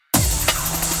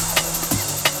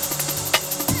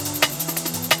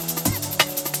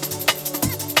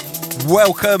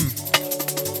Welcome.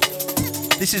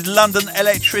 This is London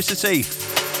Electricity.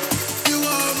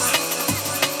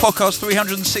 Podcast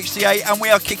 368, and we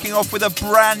are kicking off with a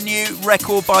brand new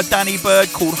record by Danny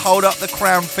Bird called Hold Up the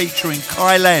Crown featuring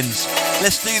Kai Lenz.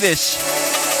 Let's do this.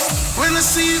 When I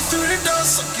see you through the door,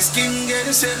 suck your skin, get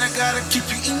insane. I gotta keep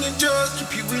you in your jaws,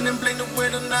 keep you in and blame the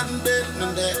weather. Nothing better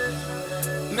than that.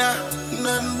 Nah,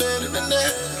 nothing better than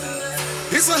that.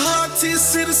 It's a hard to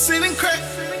see the ceiling crack.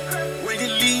 When you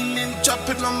lean and drop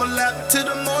it on my lap till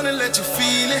the morning, let you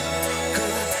feel it.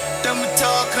 Good. Then we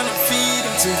talk and I feed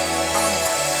them too.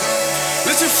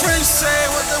 Let your friends say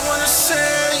what they wanna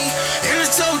say. If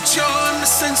it's Ocho, I'm the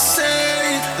sensei,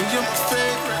 and you're my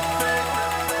favorite.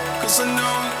 Cause I know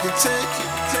you can take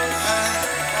it.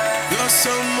 You're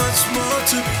so much more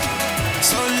to me,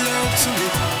 so low to me.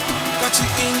 Got you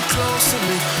in close to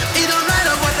me. It don't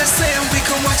matter what they say, and we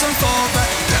can watch them fall back.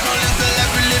 They don't live the life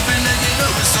we living, and you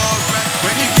know it's alright.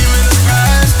 When you give me the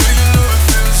prize, girl, you know it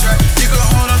feels right. You can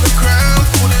hold on the crown,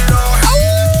 put it all high.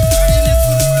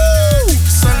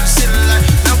 Sun is sitting like,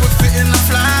 now we're fitting the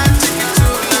fly. Take it to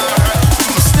another height.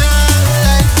 You're my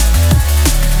starlight,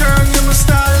 girl, you're my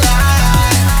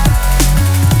starlight.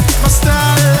 My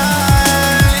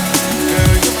starlight,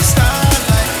 girl, you're my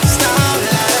starlight,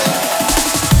 starlight.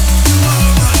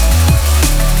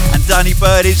 And Danny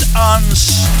Bird is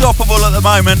unstoppable at the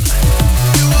moment.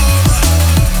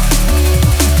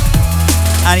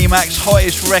 Annie Mac's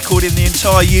hottest record in the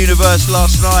entire universe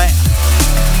last night.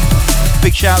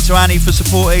 Big shout out to Annie for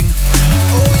supporting.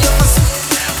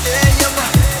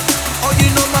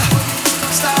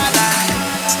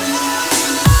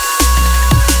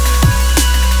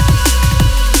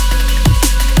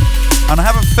 And I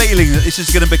have a feeling that this is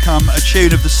going to become a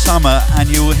tune of the summer, and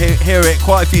you'll hear it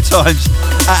quite a few times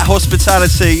at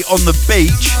Hospitality on the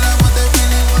beach.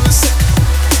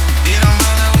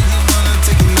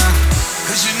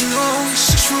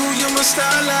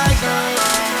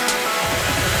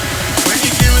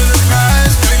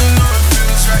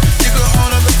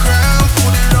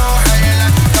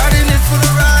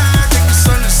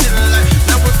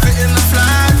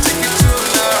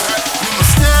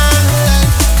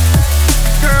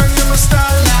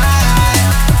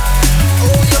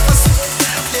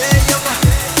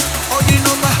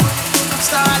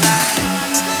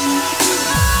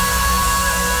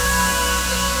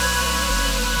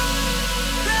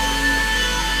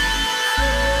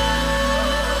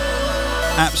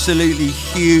 Absolutely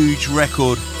huge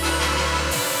record. And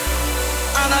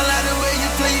I like the way you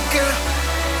play, girl.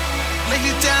 Lay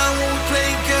you down when we play,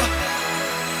 girl.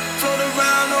 Float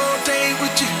around all day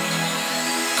with you.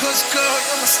 Cause girl,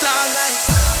 you're my starlight.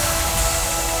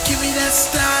 Give me that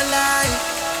starlight.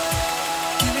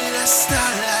 Give me that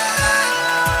starlight.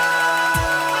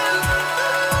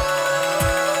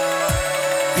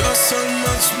 You're so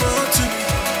much more to me,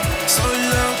 so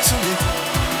low to me.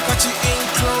 Got you in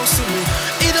close to me.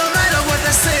 It don't matter what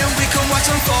they say, and we can watch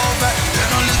them fall back. They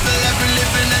don't live the life we're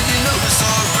living, and you know it's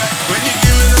alright. When you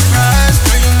give me the prize,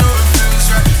 girl, you know it feels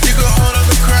right. You can hold on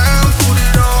the crown, put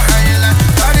it all how you like.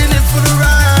 Got in it for the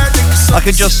ride. I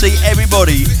can just see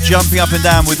everybody jumping up and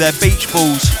down with their beach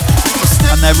balls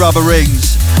and their rubber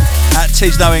rings at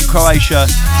Tisno in Croatia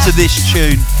to this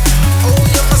tune.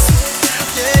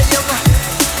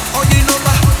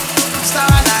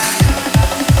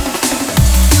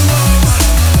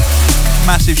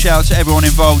 Massive shout out to everyone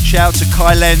involved. Shout out to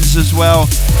Kai Lenz as well,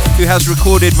 who has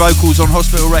recorded vocals on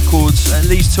Hospital Records at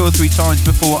least 2 or 3 times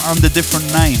before under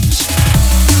different names.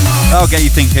 That'll get you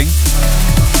thinking.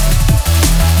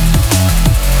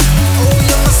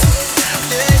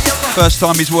 First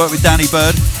time he's worked with Danny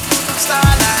Bird.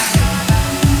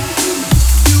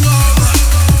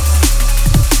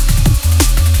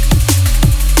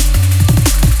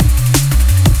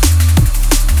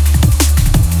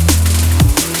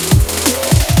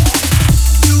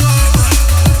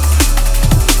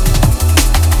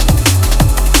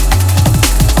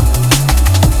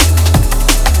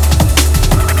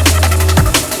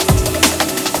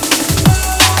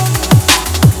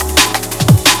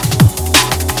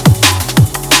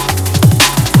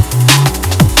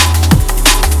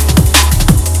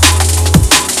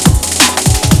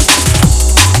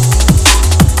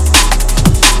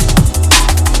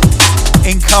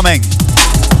 Incoming.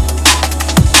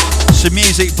 Some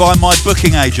music by my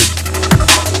booking agent,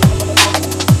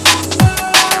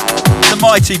 the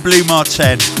mighty Blue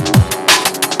Martin.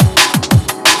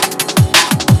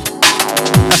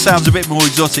 That sounds a bit more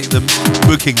exotic than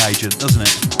booking agent, doesn't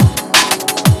it?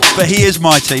 But he is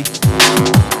mighty.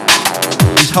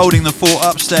 He's holding the fort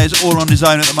upstairs all on his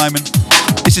own at the moment.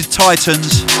 This is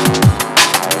Titans.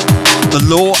 The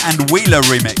Law and Wheeler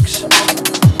remix.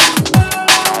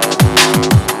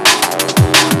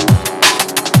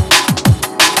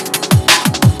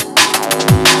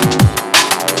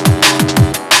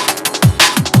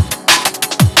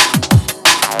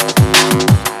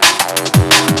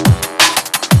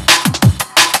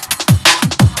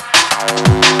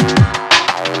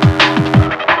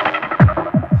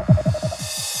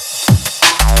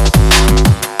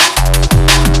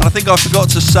 I forgot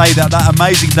to say that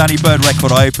amazing Danny Bird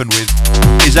record I opened with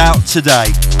is out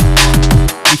today.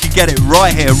 You can get it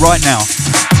right here, right now.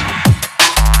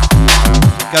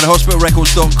 Go to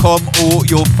hospitalrecords.com or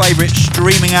your favourite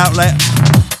streaming outlet.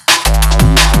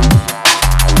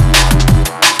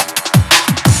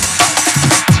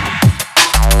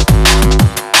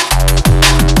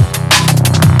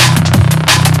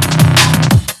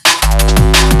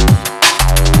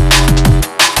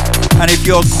 And if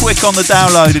you're quick on the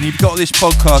download and you've got this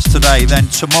podcast today, then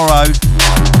tomorrow,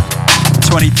 the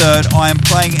 23rd, I am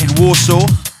playing in Warsaw.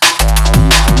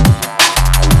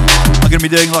 I'm going to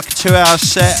be doing like a 2-hour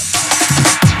set.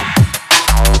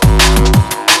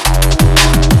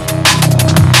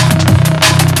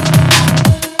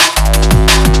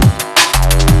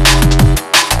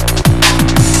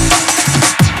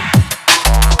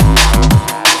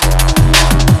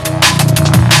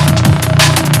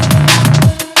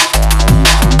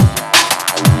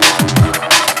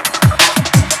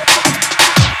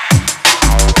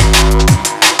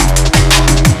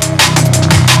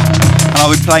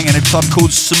 I'll be playing in a club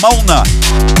called Smolna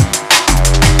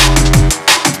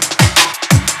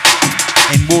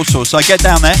in Warsaw, so get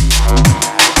down there.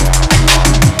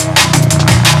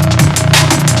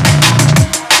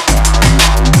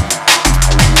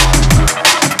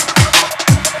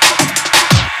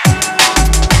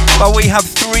 But we have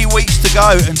 3 weeks to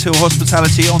go until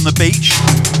Hospitality on the Beach.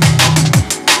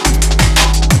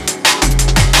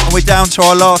 And we're down to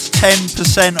our last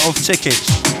 10% of tickets.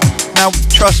 Now,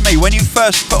 trust me, when you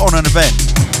first put on an event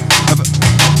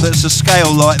that's a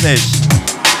scale like this,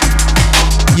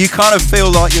 you kind of feel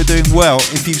like you're doing well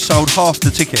if you've sold half the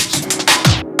tickets.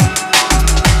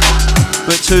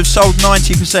 But to have sold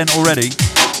 90% already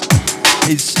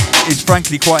is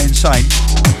frankly quite insane.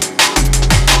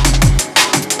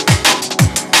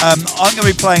 I'm going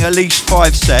to be playing at least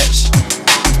 5 sets.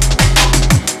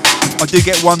 I do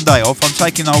get 1 day off. I'm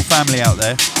taking the whole family out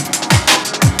there.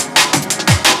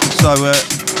 So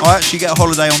I actually get a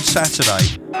holiday on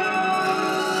Saturday.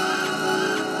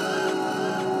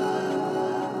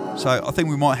 So I think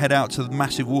we might head out to the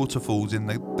massive waterfalls in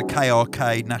the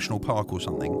KRK National Park or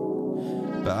something.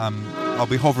 But I'll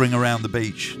be hovering around the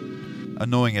beach,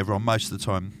 annoying everyone most of the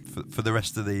time for the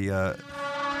rest of the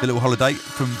little holiday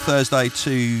from Thursday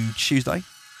to Tuesday.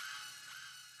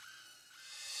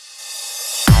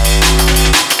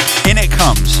 In it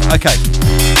comes. Okay.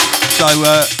 So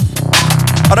I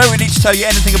don't really need to tell you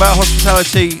anything about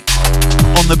Hospitality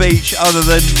on the Beach other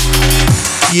than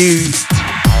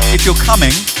if you're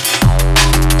coming,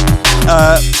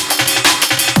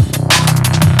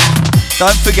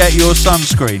 don't forget your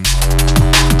sunscreen.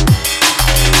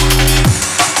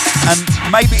 And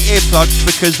maybe earplugs,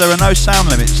 because there are no sound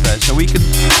limits there, so we can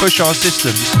push our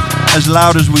systems as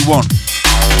loud as we want.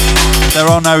 There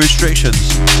are no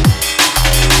restrictions.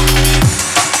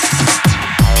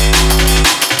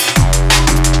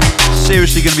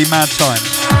 Seriously going to be mad times.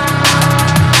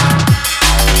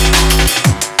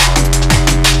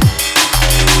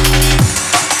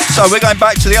 So we're going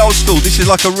back to the old school. This is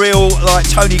like a real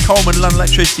Tony Coleman London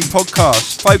Electricity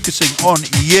podcast, focusing on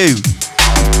you,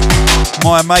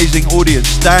 my amazing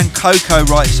audience. Dan Coco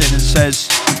writes in and says,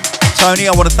 Tony,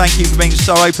 I want to thank you for being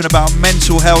so open about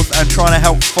mental health and trying to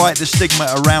help fight the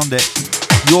stigma around it.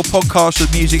 Your podcast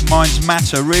with Music Minds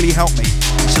Matter really helped me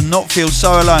to not feel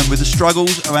so alone with the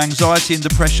struggles of anxiety and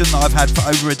depression that I've had for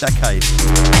over a decade.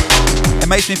 It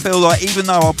makes me feel like even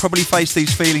though I'll probably face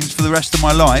these feelings for the rest of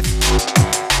my life,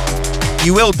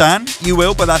 you will, Dan, you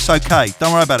will, but that's okay.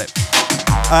 Don't worry about it.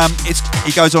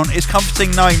 He goes on, it's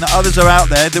comforting knowing that others are out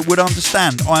there that would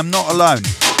understand. I am not alone.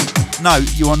 No,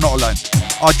 you are not alone.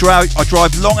 I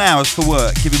drive long hours for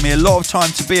work, giving me a lot of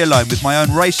time to be alone with my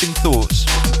own racing thoughts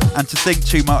and to think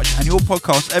too much, and your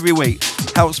podcast every week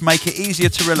helps make it easier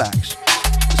to relax,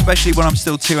 especially when I'm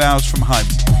still 2 hours from home.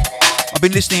 I've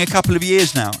been listening a couple of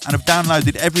years now and have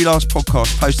downloaded every last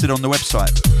podcast posted on the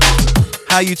website.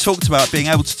 How you talked about being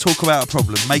able to talk about a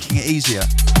problem, making it easier,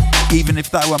 even if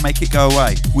that won't make it go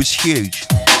away, was huge.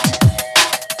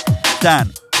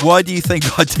 Dan, why do you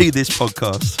think I do this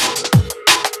podcast?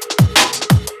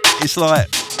 It's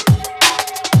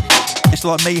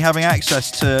like me having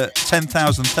access to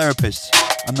 10,000 therapists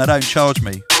and they don't charge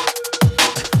me.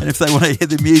 And if they want to hear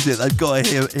the music, they've got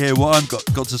to hear what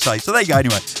I've got to say. So there you go.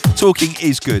 Anyway, talking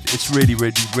is good. It's really,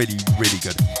 really, really, really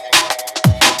good.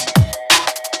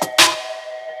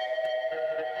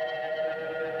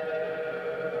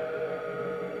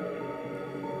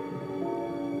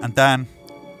 And Dan,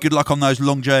 good luck on those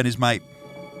long journeys, mate.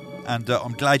 And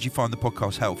I'm glad you find the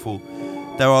podcast helpful.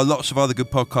 There are lots of other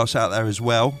good podcasts out there as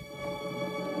well.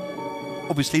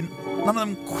 Obviously, none of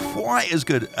them quite as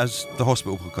good as the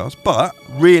Hospital podcast, but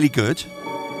really good.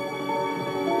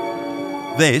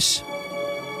 This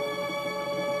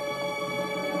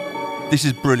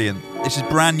is brilliant. This is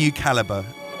brand new caliber.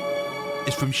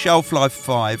 It's from Shelf Life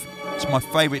 5. It's my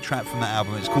favourite track from that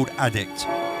album. It's called Addict.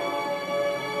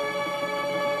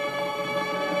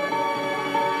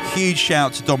 Huge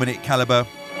shout to Dominic Caliber.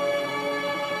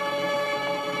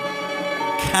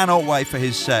 Cannot wait for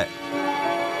his set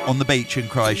on the beach in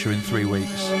Croatia in 3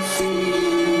 weeks.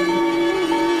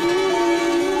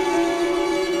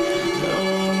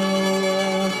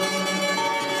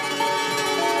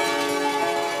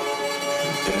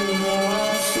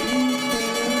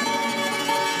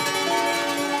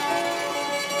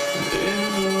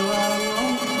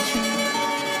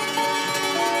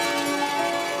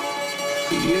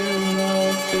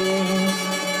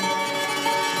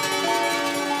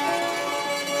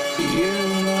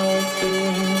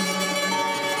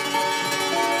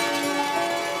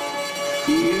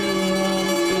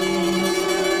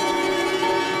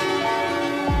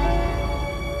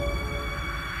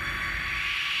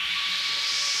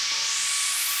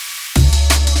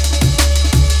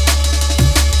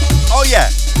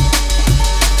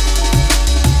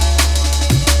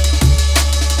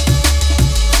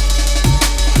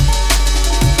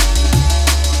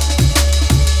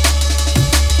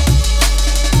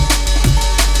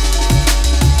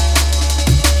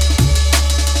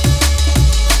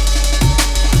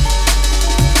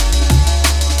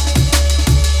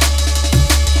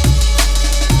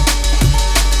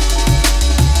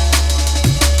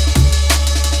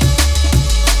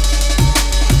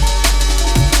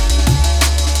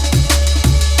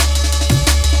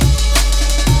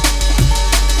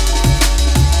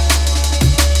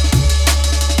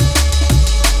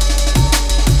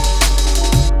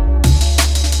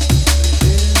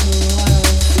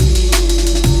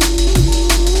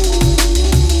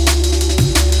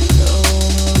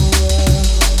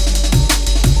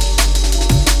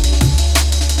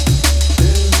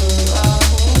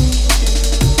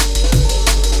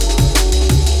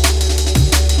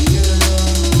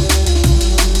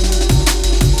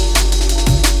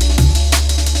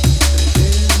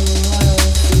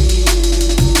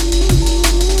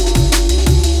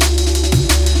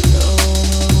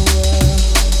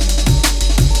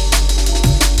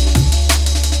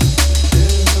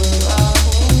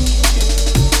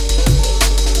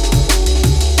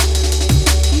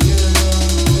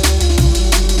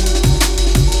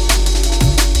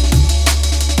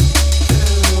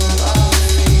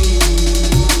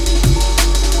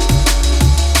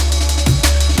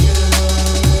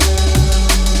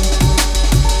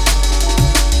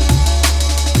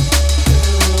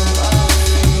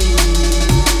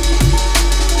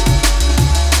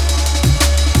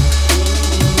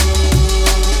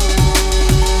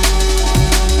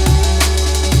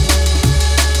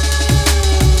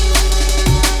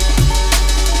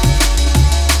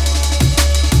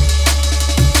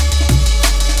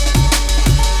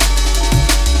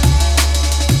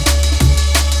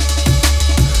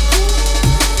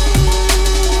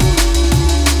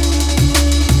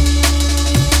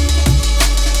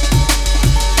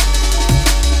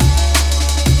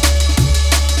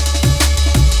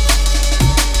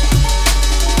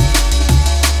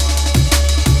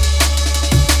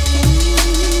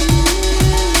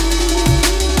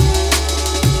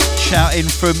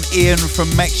 From Ian from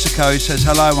Mexico says,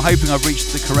 hello, I'm hoping I've reached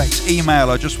the correct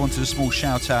email. I just wanted a small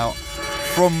shout out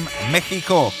from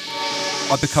Mexico.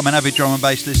 I've become an avid drum and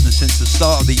bass listener since the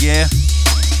start of the year,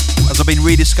 as I've been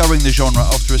rediscovering the genre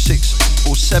after a 6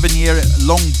 or 7 year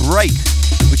long break,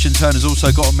 which in turn has also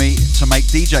got me to make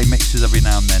DJ mixes every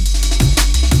now and then.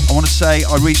 I want to say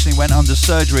I recently went under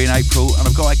surgery in April, and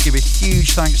I've got to give a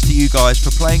huge thanks to you guys for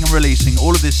playing and releasing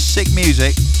all of this sick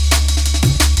music.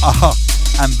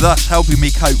 And thus helping me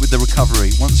cope with the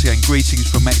recovery. Once again, greetings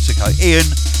from Mexico. Ian,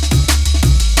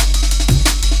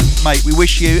 mate, we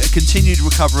wish you a continued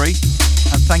recovery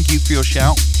and thank you for your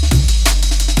shout.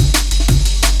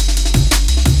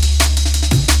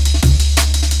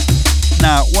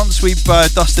 Now, once we've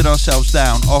dusted ourselves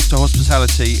down after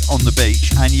hospitality on the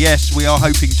beach, and yes, we are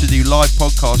hoping to do live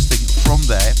podcasting from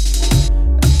there.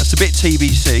 That's a bit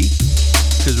TBC.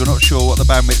 because we're not sure what the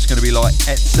bandwidth's going to be like,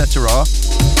 etc.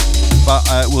 But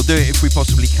we'll do it if we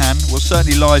possibly can. We'll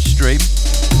certainly live stream.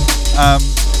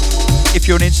 If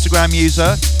you're an Instagram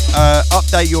user,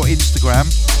 update your Instagram,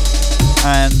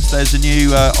 and there's a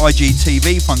new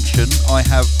IGTV function. I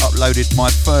have uploaded my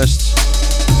first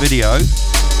video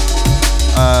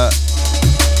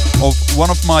of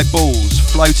one of my balls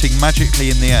floating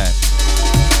magically in the air.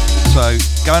 So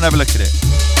go and have a look at it.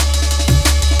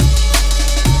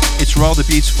 It's rather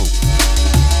beautiful.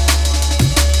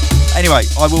 Anyway,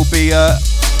 I will be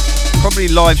probably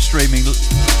live streaming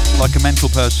like a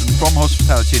mental person from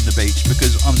Hospitality in the Beach,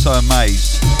 because I'm so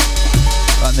amazed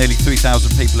that nearly 3,000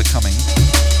 people are coming.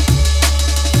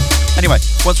 Anyway,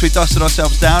 once we've dusted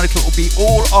ourselves down, it will be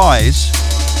all eyes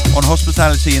on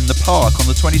Hospitality in the Park on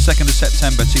the 22nd of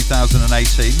September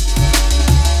 2018.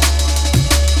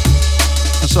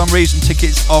 For some reason,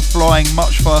 tickets are flying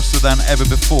much faster than ever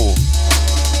before.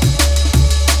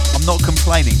 I'm not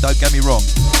complaining, don't get me wrong.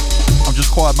 I'm just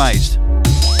quite amazed.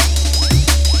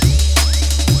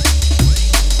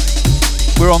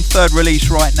 We're on third release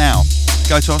right now.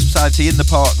 Go to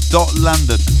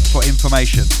hospitalityinthepark.london for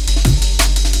information.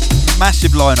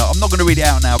 Massive lineup. I'm not going to read it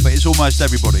out now, but it's almost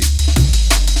everybody.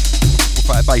 In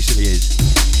fact, it basically is.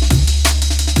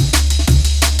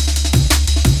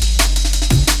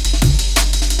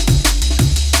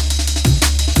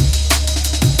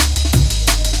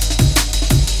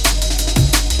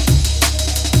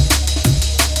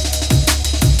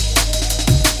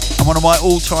 And one of my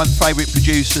all-time favourite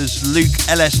producers, Luke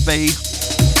LSB,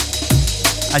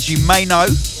 as you may know,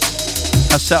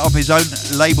 has set up his own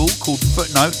label called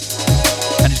Footnote,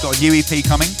 and he's got a new EP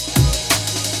coming.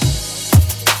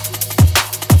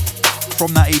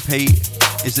 From that EP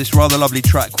is this rather lovely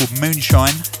track called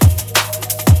Moonshine.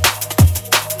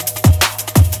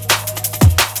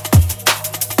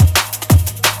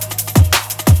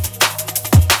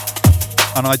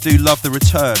 And I do love the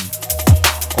return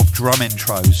of drum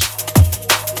intros.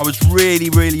 I was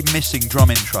really missing drum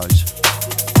intros.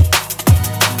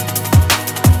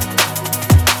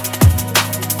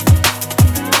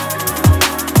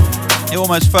 It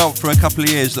almost felt for a couple of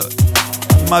years that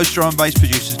most drum and bass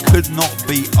producers could not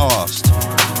be asked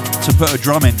to put a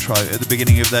drum intro at the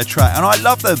beginning of their track, and I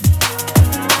love them.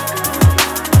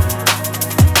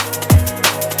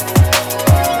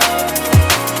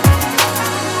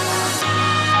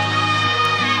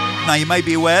 Now, you may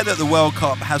be aware that the World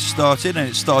Cup has started, and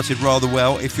it started rather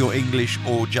well if you're English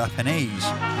or Japanese,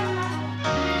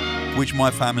 which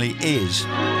my family is.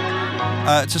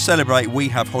 To celebrate, we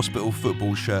have hospital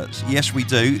football shirts. Yes, we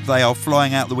do. They are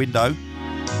flying out the window.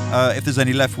 If there's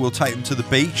any left, we'll take them to the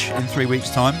beach in 3 weeks'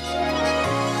 time.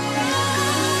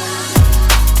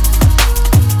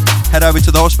 Head over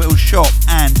to the hospital shop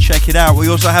and check it out. We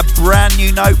also have brand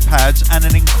new notepads and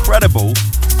an incredible,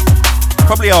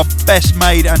 probably our best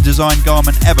made and designed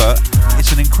garment ever.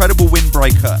 It's an incredible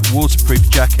windbreaker waterproof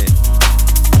jacket.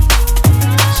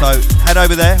 So head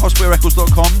over there,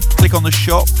 hospitalrecords.com, click on the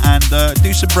shop and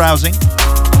do some browsing.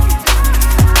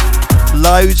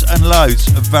 Loads and loads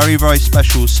of very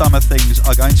special summer things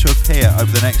are going to appear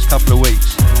over the next couple of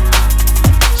weeks.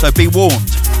 So be warned.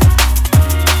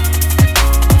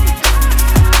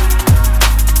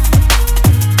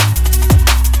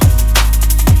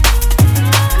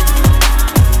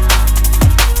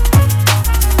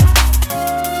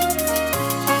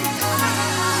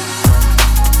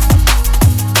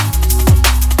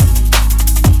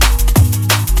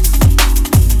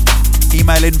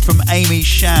 In from Amy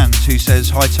Shand, who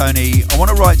says, "Hi Tony, I want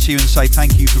to write to you and say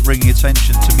thank you for bringing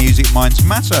attention to Music Minds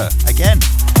Matter again.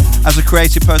 As a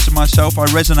creative person myself, I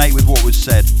resonate with what was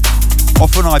said.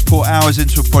 Often I pour hours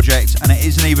into a project and it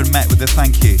isn't even met with a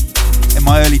thank you. In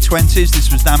my early 20s,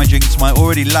 this was damaging to my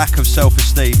already lack of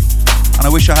self-esteem, and I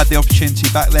wish I had the opportunity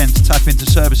back then to tap into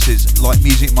services like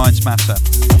Music Minds Matter.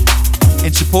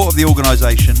 In support of the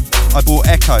organisation, I bought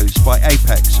Echoes by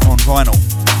Apex on vinyl.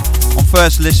 On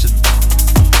first listen,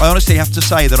 I honestly have to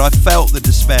say that I felt the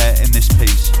despair in this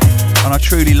piece, and I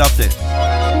truly loved it.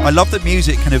 I love that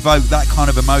music can evoke that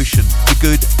kind of emotion, the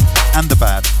good and the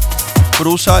bad, but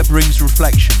also it brings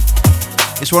reflection.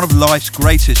 It's one of life's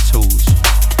greatest tools.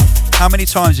 How many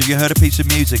times have you heard a piece of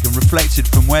music and reflected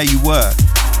from where you were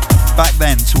back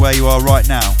then to where you are right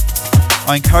now?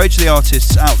 I encourage the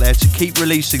artists out there to keep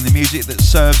releasing the music that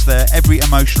serves their every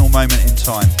emotional moment in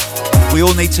time. We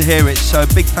all need to hear it, so a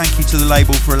big thank you to the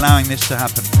label for allowing this to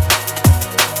happen.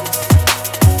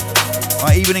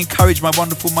 I even encourage my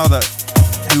wonderful mother,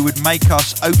 who would make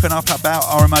us open up about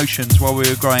our emotions while we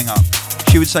were growing up.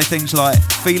 She would say things like,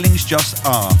 feelings just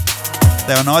are.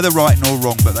 They are neither right nor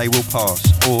wrong, but they will pass.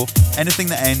 Or anything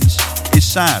that ends is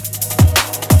sad,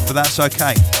 but that's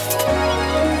okay.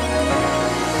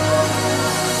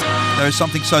 There is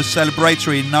something so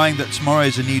celebratory in knowing that tomorrow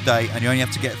is a new day and you only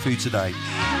have to get through today.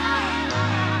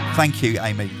 Thank you,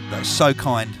 Amy. That's so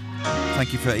kind.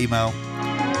 Thank you for your email.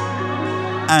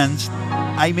 And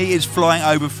Amy is flying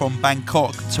over from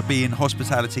Bangkok to be in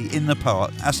hospitality in the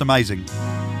park. That's amazing.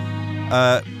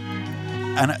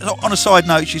 And on a side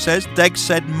note, she says, Deg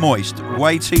said moist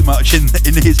way too much in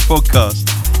his podcast.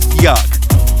 Yuck.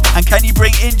 And can you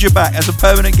bring Inja back as a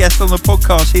permanent guest on the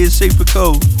podcast? He is super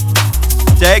cool.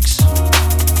 Degs,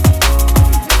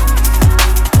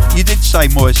 you did say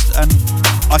moist, and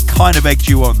I kind of egged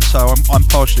you on, so I'm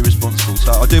partially responsible.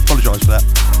 So I do apologise for that.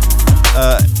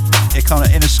 It kind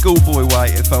of, in a schoolboy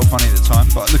way, it felt funny at the time,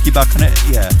 but looking back on it,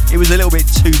 yeah, it was a little bit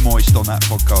too moist on that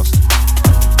podcast.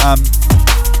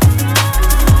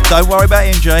 Don't worry about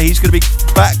Inja, he's going to be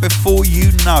back before you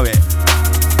know it.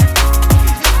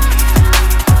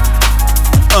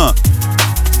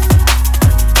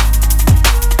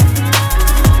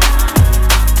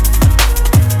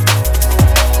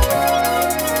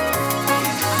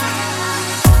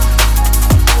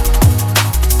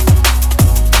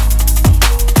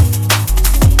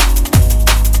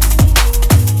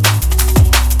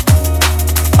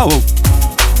 Oh,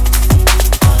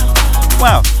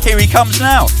 wow, here he comes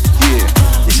now. Yeah.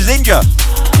 This is Inja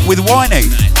with Whiny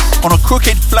on a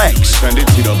crooked flex. Turned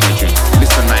into the bridge.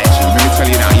 Listen, my action, let me tell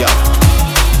you now, yo.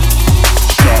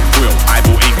 Sharp quill,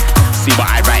 eyeball ink. See what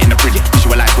I write in the print.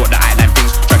 Visualize what the outline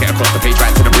thinks. Drag it across the page,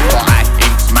 right to the brick. What I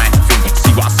ink's my thing.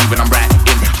 See what I see when I'm writing.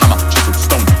 Hammer, chisel,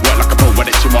 stone. Work like a pro,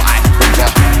 but it's what I bring.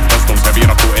 Those stones heavy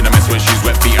and I caught in a mess with shoes,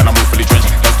 wet feet, and I'm all fully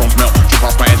drenched. Those stones melt, drip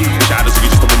past my head. Wish I had a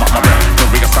ciggy just to warm up my breath. No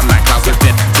rig of sunlight, clouds get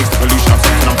dead. Takes the pollution, I'm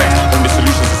sick and I'm vexed. Only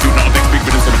solutions to suit, not a vex. Big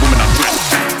rhythms to the woman I'm dressed.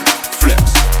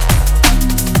 Flips.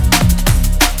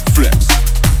 Flips.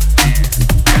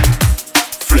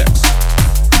 Flips.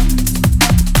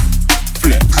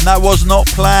 Flips. And that was not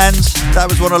planned. That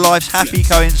was one of life's happy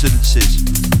coincidences.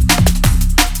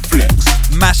 Flips.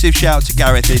 Massive shout to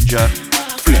Gareth Inja.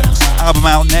 Flips. Album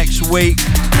out next week.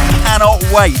 Cannot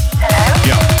wait.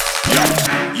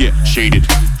 Yeah, shaded.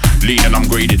 Lean and I'm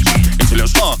graded. Into little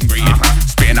shit graded.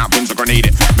 Spitting out pins or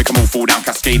grenaded. Make them all fall down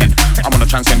cascading. I'm on a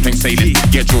transcend plain sailing.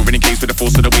 Yeah, drawing in case with the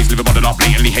force of the waves. Living modern art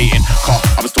blatantly hating. Car,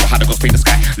 I was taught how to go paint the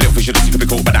sky. Little fish that you could be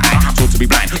caught by the eye. Taught to be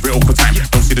blind, real awkward time.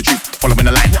 Don't see the truth, following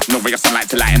the line. No ray of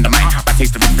sunlight to light in the mind. Bad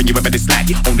taste of everything you ever dislike.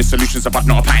 Only solutions about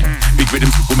not a pint. Big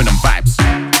rhythms, women and vibes.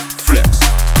 Flips.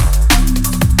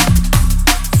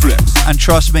 Flips. And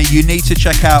trust me, you need to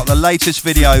check out the latest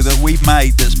video that we've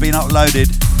made that's been uploaded.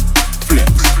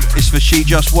 Flips. It's for She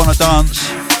Just Wanna Dance.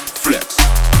 Flips.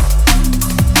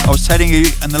 I was telling you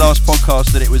in the last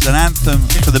podcast that it was an anthem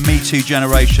for the Me Too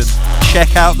generation.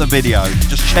 Check out the video.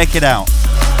 Just check it out.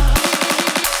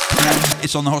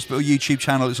 It's on the Hospital YouTube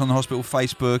channel. It's on the Hospital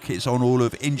Facebook. It's on all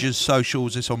of Inja's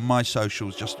socials. It's on my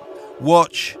socials. Just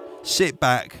watch, sit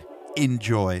back,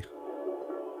 enjoy.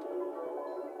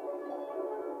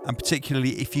 And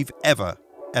particularly if you've ever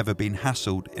been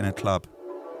hassled in a club,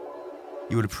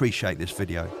 you would appreciate this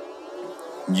video.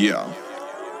 Yeah.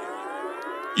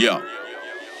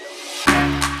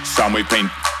 Soundwave pain,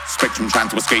 spectrum trying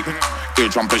to escape.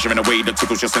 Eardrum pressure in a way that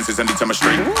tickles your senses and leads them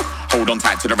astray. Hold on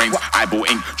tight to the reins, eyeball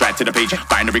ink, drive to the page.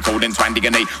 Binary code entwined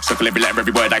DNA, circle every letter,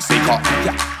 every word I say. Caught,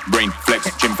 brain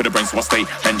flex, gym for the brain, so I stay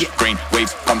hench. Brain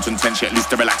waves, come to intense, yet loose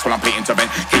to relax while I'm painting to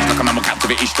vent. Cage like a mammal,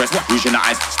 captivity, stress, losing the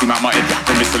eyes, steam out my head.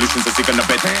 From the solutions are sick on the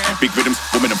bed. Big rhythms,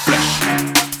 woman and flesh.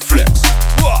 Flips.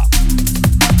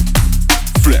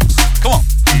 Flips. Come on.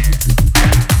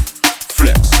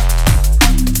 Flips.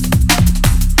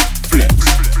 Flips. Flips.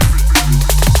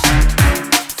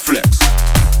 Flips.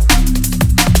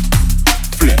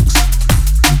 Flips.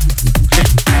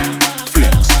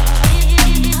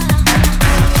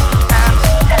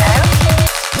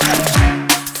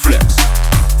 Flips.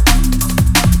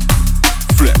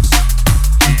 Flips.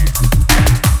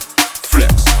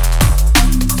 Flips.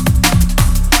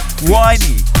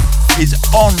 Whiny is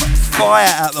on fire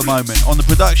at the moment on the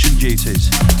production duties.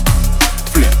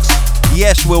 Flips.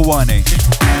 Yes, Will Whiny.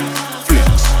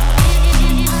 Flips.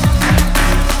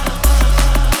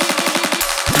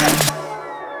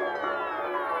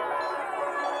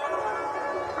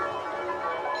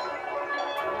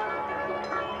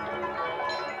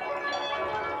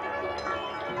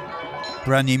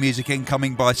 Brand new music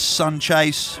incoming by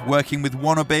Sunchase, working with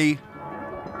Wannabe.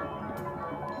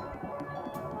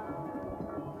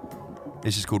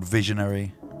 This is called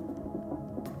Visionary.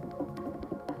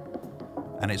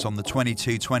 And it's on the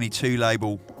 2222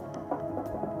 label.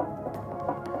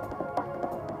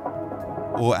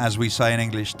 or as we say in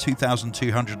English,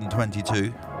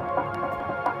 2222.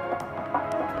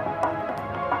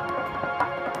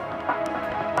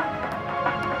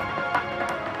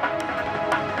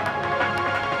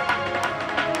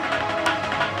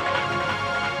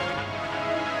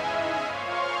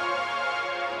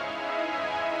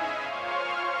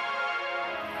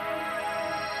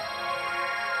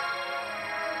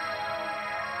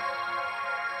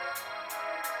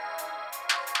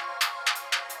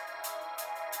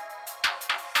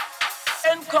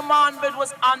 Commandment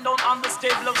was undone on the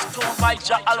stable of stone by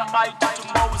Jah Almighty to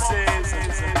Moses.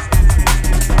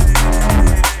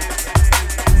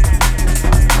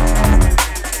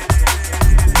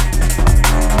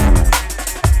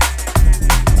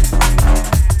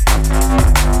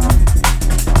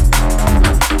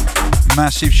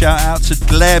 Massive shout out to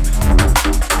Gleb,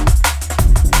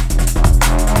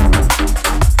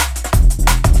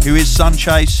 who is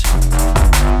Sunchase.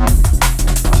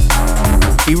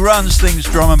 He runs things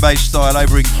drum and bass style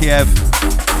over in Kiev.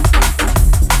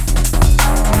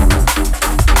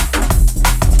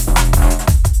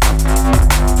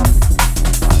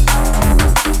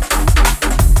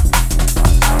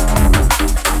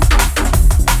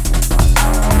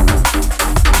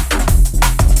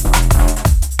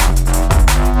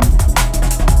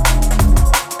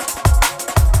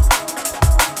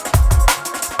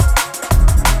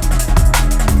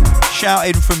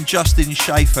 Shouting from Justin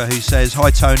Schaefer, who says,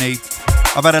 "Hi Tony,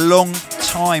 I've had a long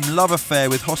time love affair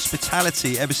with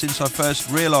hospitality ever since I first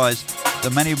realised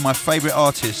that many of my favourite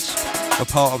artists were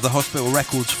part of the Hospital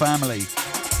Records family.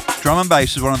 Drum and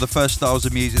bass was one of the first styles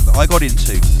of music that I got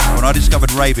into when I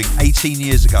discovered raving 18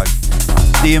 years ago.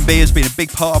 D&B has been a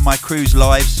big part of my crew's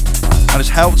lives and has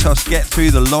helped us get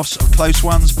through the loss of close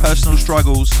ones, personal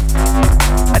struggles,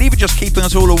 and even just keeping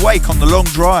us all awake on the long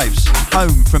drives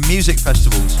home from music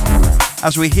festivals.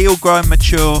 As we heal, grow and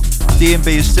mature,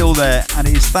 D&B is still there, and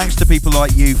it is thanks to people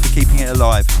like you for keeping it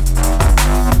alive.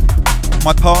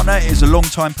 My partner is a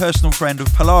long-time personal friend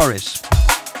of Polaris,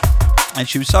 and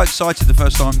she was so excited the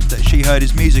first time that she heard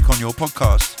his music on your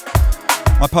podcast.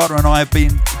 My partner and I have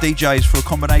been DJs for a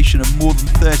combination of more than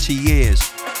 30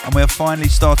 years, and we are finally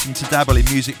starting to dabble in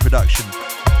music production.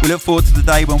 We look forward to the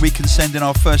day when we can send in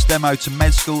our first demo to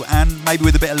med school and maybe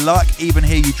with a bit of luck even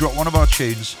hear you drop one of our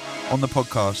tunes on the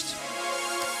podcast.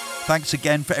 Thanks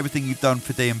again for everything you've done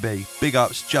for D&B. Big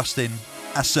ups, Justin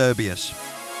Acerbius."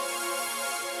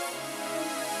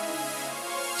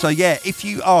 So yeah, if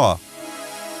you are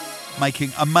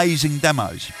making amazing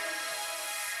demos,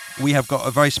 we have got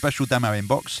a very special demo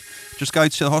inbox. Just go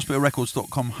to the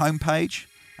hospitalrecords.com homepage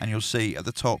and you'll see at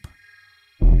the top,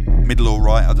 middle or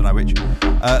right, I don't know which,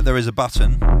 there is a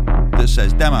button that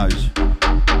says demos.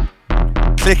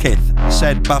 Clicketh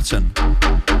said button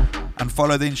and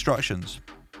follow the instructions.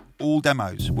 All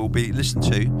demos will be listened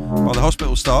to by the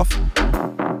hospital staff.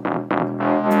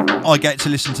 I get to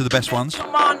listen to the best ones.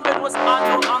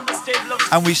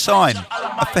 And we sign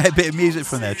a fair bit of music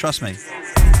from there, trust me.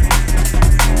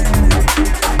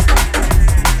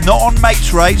 Not on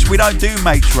mates rates, we don't do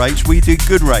mates rates, we do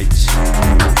good rates.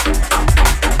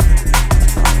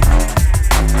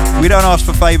 We don't ask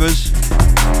for favours,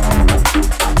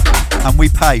 and we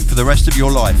pay for the rest of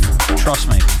your life, trust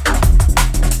me.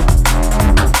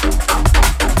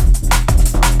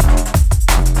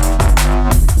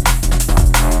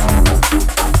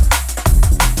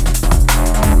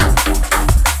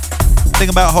 The thing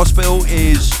about Hospital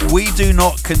is we do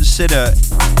not consider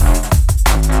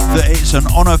that it's an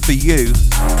honour for you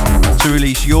to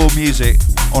release your music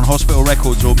on Hospital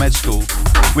Records or Med School.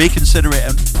 We consider it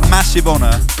a massive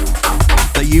honour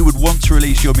that you would want to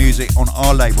release your music on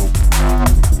our label.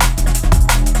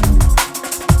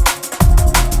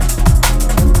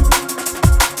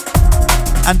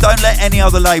 And don't let any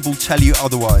other label tell you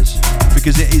otherwise,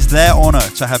 because it is their honour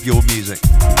to have your music.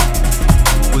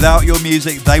 Without your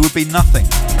music, they would be nothing.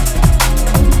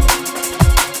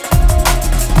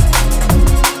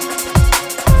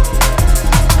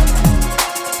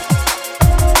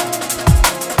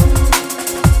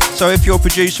 So if you're a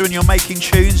producer and you're making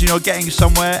tunes and you're getting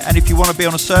somewhere, and if you want to be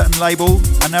on a certain label,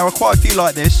 and there are quite a few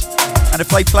like this, and if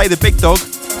they play the big dog,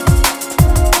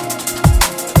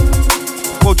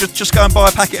 well, just go and buy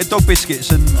a packet of dog biscuits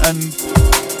and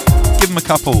give them a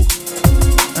couple.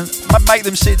 And make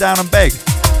them sit down and beg.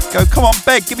 Go, come on,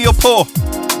 beg, give me your paw.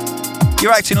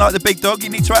 You're acting like the big dog, you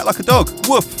need to act like a dog.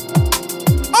 Woof.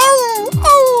 Oh,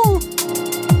 oh.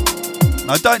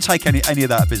 No, don't take any of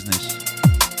that business.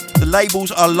 The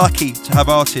labels are lucky to have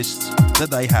artists that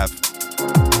they have.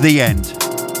 The end.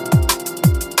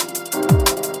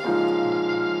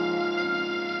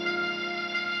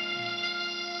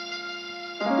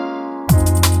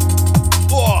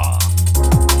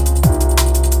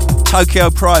 Tokyo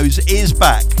Pros is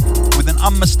back with an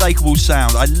unmistakable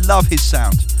sound. I love his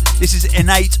sound. This is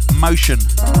Innate Motion.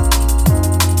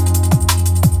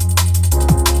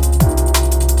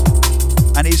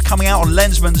 And it is coming out on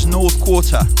Lensman's North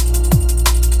Quarter.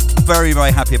 Very,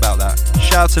 very happy about that.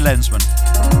 Shout out to Lensman.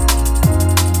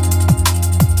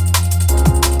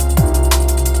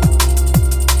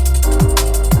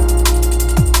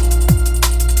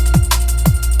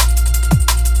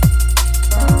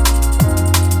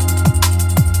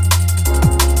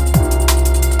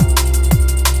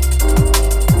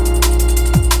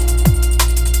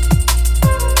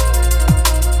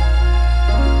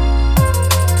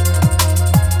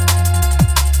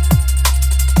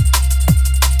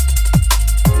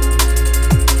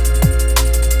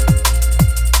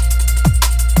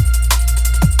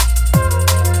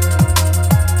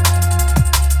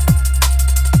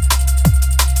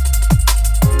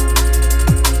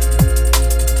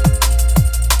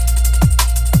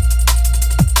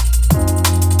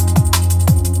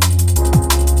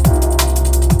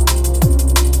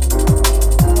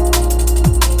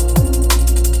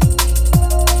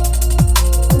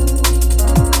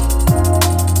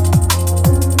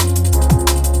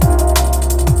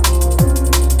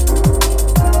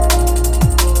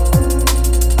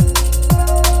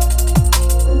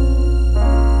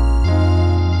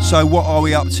 So what are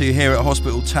we up to here at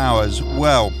Hospital Towers?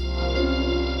 Well,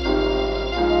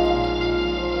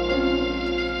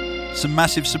 some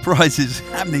massive surprises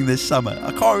happening this summer.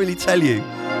 I can't really tell you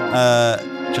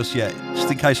just yet, just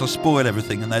in case I spoil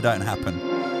everything and they don't happen.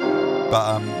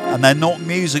 But and they're not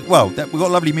music. Well, we've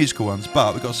got lovely musical ones,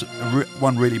 but we've got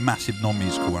one really massive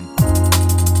non-musical one.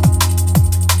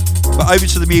 But over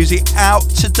to the music. Out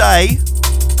today,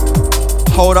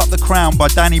 Hold Up the Crown by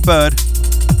Danny Bird,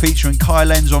 featuring Kai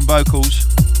Lenz on vocals.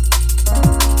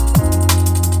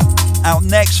 Out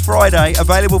next Friday,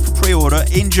 available for pre-order.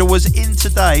 Inja was in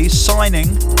today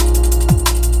signing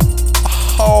a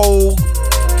whole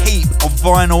heap of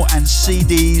vinyl and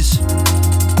CDs.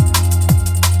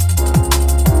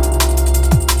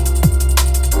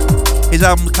 His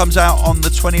album comes out on the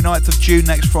 29th of June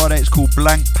next Friday. It's called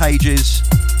Blank Pages.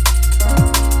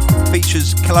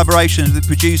 Features collaborations with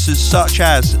producers such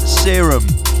as Serum,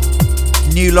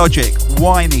 New Logic,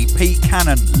 Whiny, Pete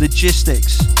Cannon,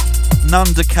 Logistics,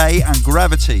 None Decay and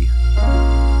Gravity.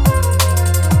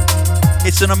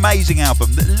 It's an amazing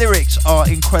album. The lyrics are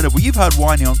incredible. You've heard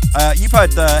Whiny on, you've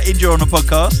heard Inja on the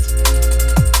podcast.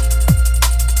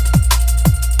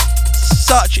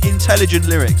 Such intelligent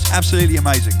lyrics, absolutely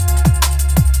amazing.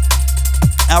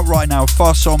 Out right now,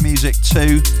 Fast Soul Music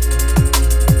 2.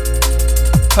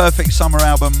 Perfect summer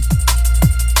album.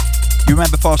 You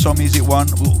remember Fast Soul Music 1?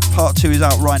 Well, part 2 is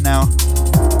out right now.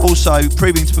 Also,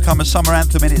 proving to become a summer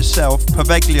anthem in itself,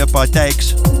 Paveglia by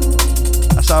Degs.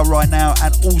 That's out right now.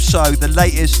 And also the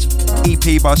latest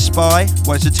EP by Spy.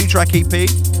 Well, it's a 2-track EP.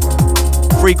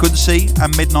 Frequency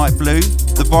and Midnight Blue.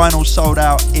 The vinyl sold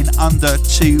out in under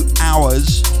 2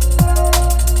 hours.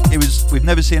 We've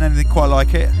never seen anything quite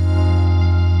like it.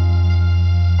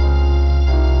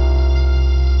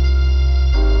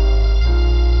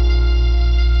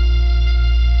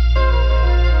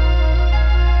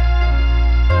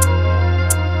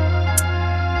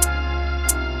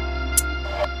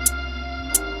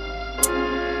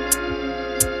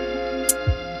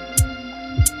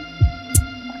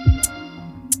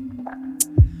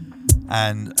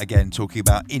 And again, talking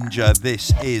about Inja,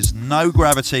 this is No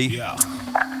Gravity. Yeah.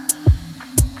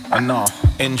 No,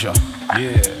 Inja.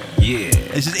 Yeah.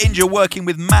 This is Inja working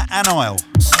with Matt Anile.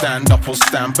 Stand up or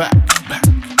stand back.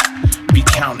 Be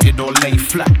counted or lay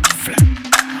flat.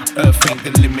 Earth ain't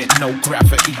the limit, no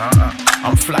gravity.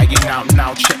 I'm flying out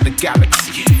now, check the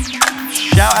galaxy.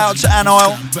 Shout out to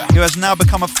Anile, who has now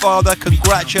become a father.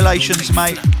 Congratulations,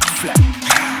 mate.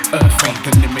 Earth ain't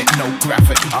the limit, no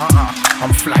gravity.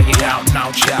 I'm flying out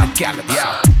now, check the galaxy.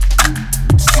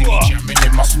 See me jamming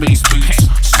in my space boots.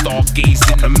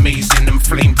 Stargazing, amazing and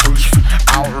flame-proof.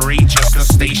 Outrageous, the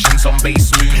stations on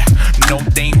base moon. No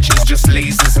dangers, just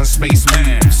lasers and space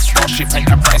moves. Starship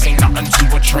Enterprise ain't nothing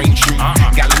to a train tune.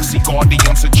 Galaxy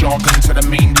Guardians, a jargon to the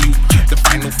main loop. The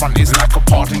final front is like a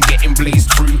pardon getting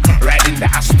blazed through. Riding the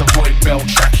asteroid belt,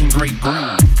 tracking great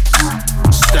grooves.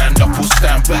 Stand up or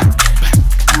stand back.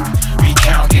 Be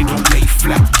counted or lay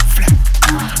flat.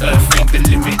 Earth ain't the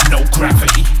limit, no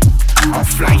gravity. I'm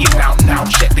flying out now,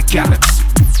 check the galaxy.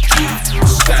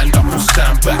 Stand up or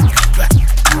stand back.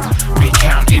 Be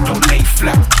counted or lay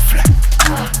flat.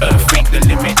 Earth ain't the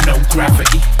limit, no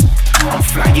gravity. I'm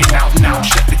flying out now,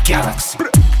 check the galaxy.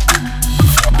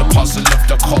 The puzzle of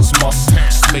the cosmos.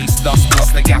 Space dust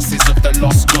plus the gases of the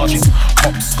lost gods.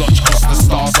 Hopscotch cross the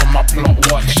stars on my plot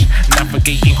watch.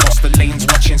 Navigating across the lanes,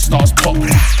 watching stars pop.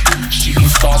 Shooting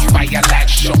stars fire like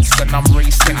shots, and I'm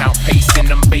racing out,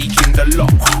 pacing and baking the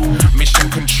lock. Mission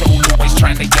control, always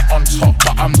trying to get on top,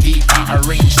 but I'm deep out of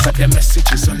range, so the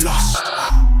messages are lost.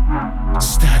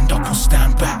 Stand up or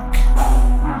stand back,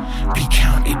 be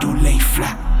counted or lay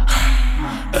flat.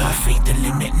 Earth ain't the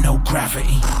limit, no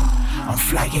gravity. I'm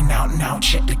flying out now,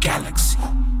 check the galaxy.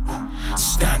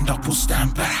 Stand up or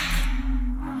stand back,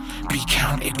 be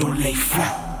counted or lay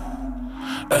flat.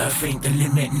 Earth ain't the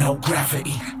limit, no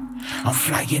gravity. I'm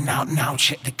flying out now,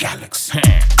 check the galaxy.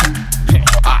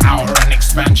 I outrun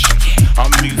expansion. I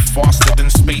move faster than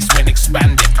space when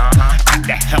expanding. At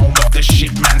the helm of the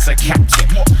ship, man's a captain.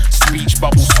 Speech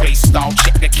bubble, space style,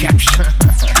 check the caption.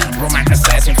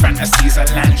 Romanticizing fantasies are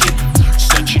landing.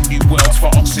 Searching new worlds for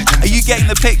oxygen. Are you getting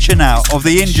the picture now of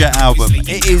the Inja album?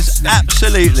 It is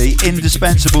absolutely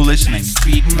indispensable listening.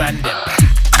 Speed man,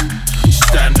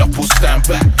 stand up or stand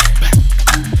back.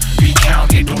 Be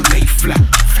counted or lay flat.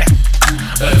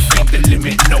 Earth ain't the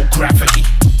limit, no gravity.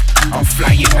 I'm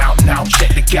flying out now,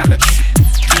 check the galaxy.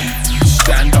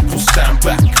 Stand up or stand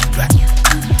back.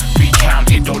 Be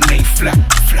counted or lay flat.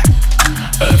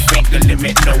 Earth ain't the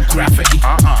limit, no gravity.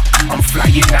 I'm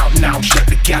flying out now, check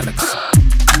the galaxy.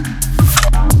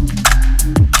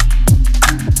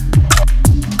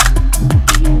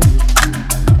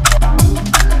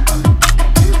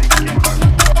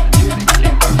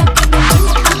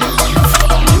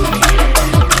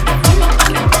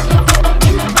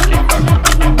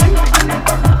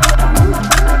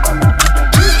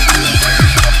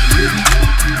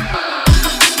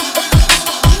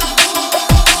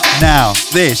 Now,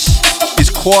 this is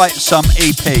quite some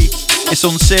EP. It's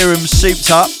on Serum's Souped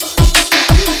Up.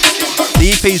 The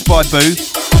EP is by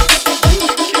Booth,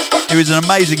 who is an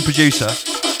amazing producer.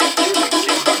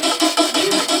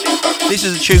 This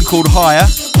is a tune called Higher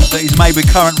that is made with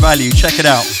Current Value. Check it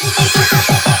out.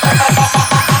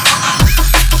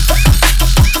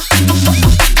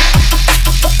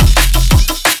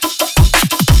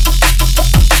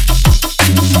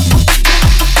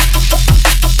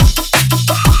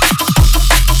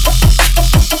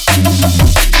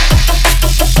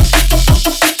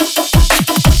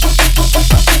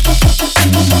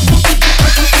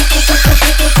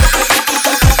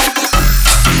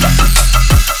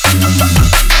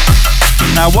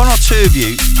 Now, one or two of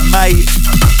you may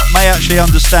actually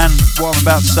understand what I'm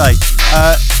about to say.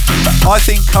 I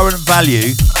think Current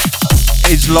Value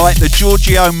is like the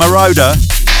Giorgio Moroder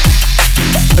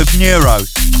of Neuro.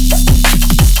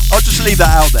 I'll just leave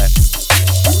that out there.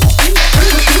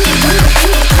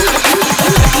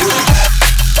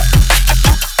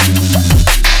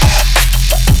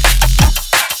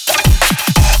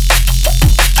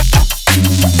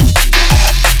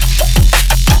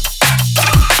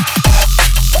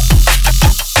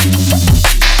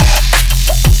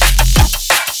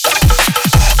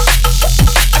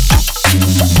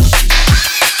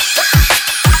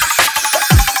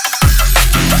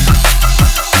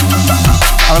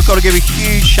 I've got to give a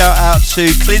huge shout out to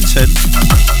Clinton,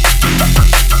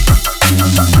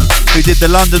 who did the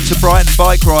London to Brighton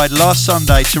bike ride last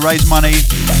Sunday to raise money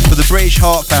for the British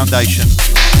Heart Foundation.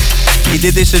 He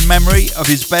did this in memory of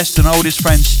his best and oldest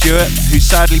friend Stuart, who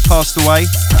sadly passed away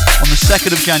on the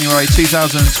 2nd of January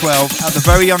 2012 at the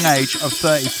very young age of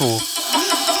 34.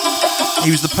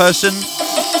 He was the person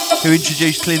who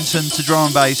introduced Clinton to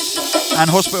drum and bass and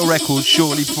Hospital Records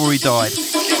shortly before he died.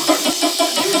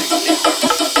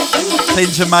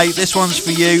 Clinton, mate, this one's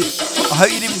for you. I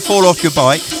hope you didn't fall off your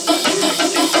bike.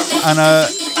 And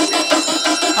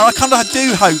I kind of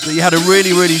do hope that you had a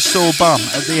really, really sore bum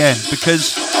at the end,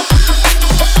 because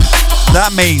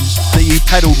that means that you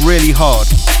pedalled really hard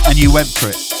and you went for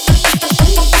it.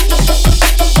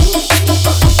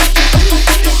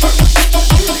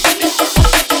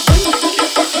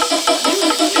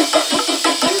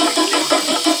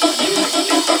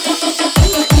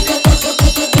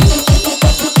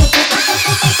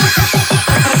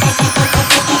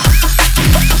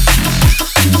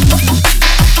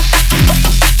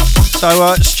 So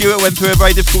Stuart went through a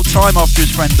very difficult time after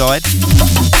his friend died,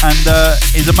 and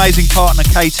his amazing partner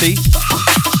Katie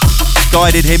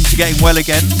guided him to getting well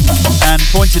again and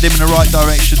pointed him in the right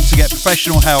direction to get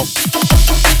professional help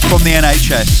from the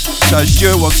NHS. So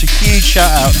Stuart wants a huge shout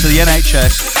out to the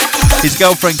NHS, his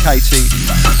girlfriend Katie,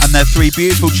 and their 3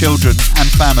 beautiful children and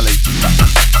family.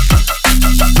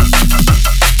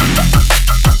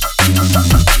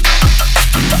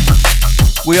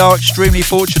 We are extremely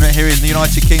fortunate here in the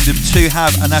United Kingdom to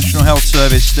have a national health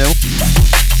service still,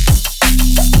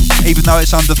 even though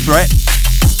it's under threat.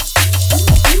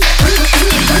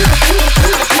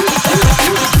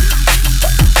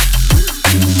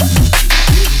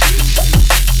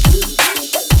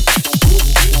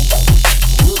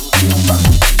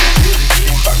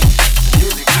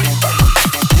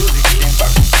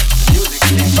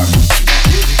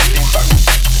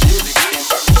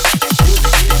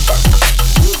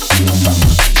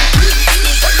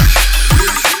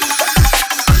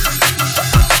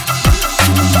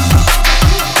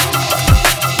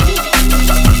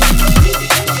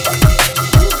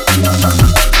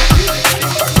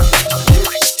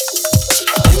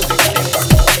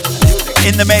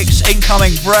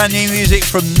 Forthcoming brand new music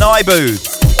from Naibu.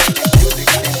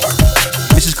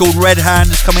 This is called Red Hand.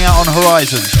 It's coming out on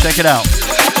Horizon. Check it out.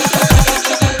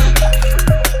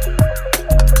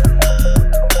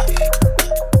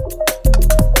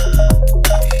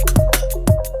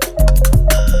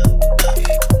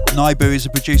 Naibu is a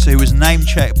producer who was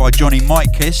name-checked by Johnny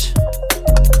Mikekiss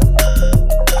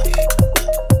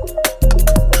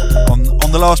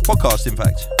on the last podcast, in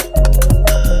fact.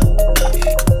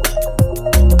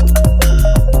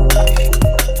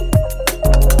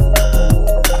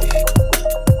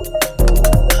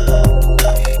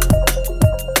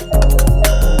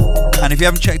 And if you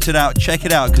haven't checked it out, check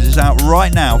it out because it's out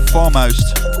right now.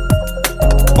 Foremost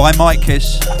by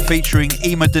Mikekiss featuring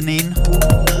Ema Deneen.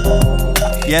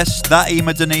 Yes, that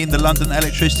Ema Deneen, the London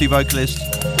Electricity vocalist,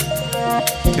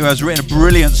 who has written a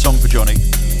brilliant song for Johnny.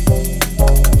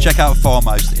 Check out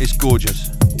Foremost, it's gorgeous.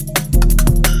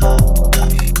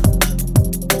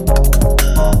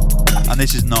 And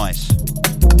this is nice.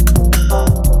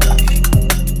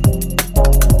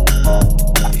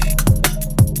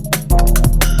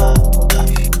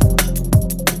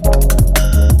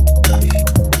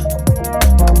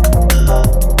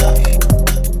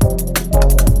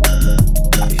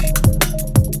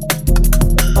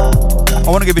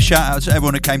 I want to give a shout out to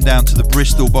everyone who came down to the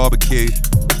Bristol barbecue.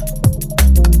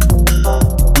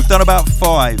 We've done about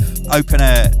 5 open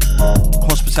air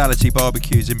hospitality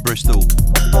barbecues in Bristol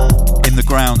in the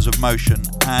grounds of Motion,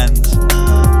 and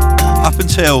up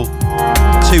until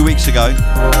 2 weeks ago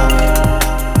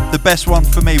the best one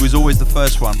for me was always the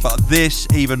first one, but this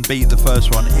even beat the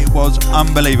first one. It was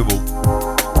unbelievable.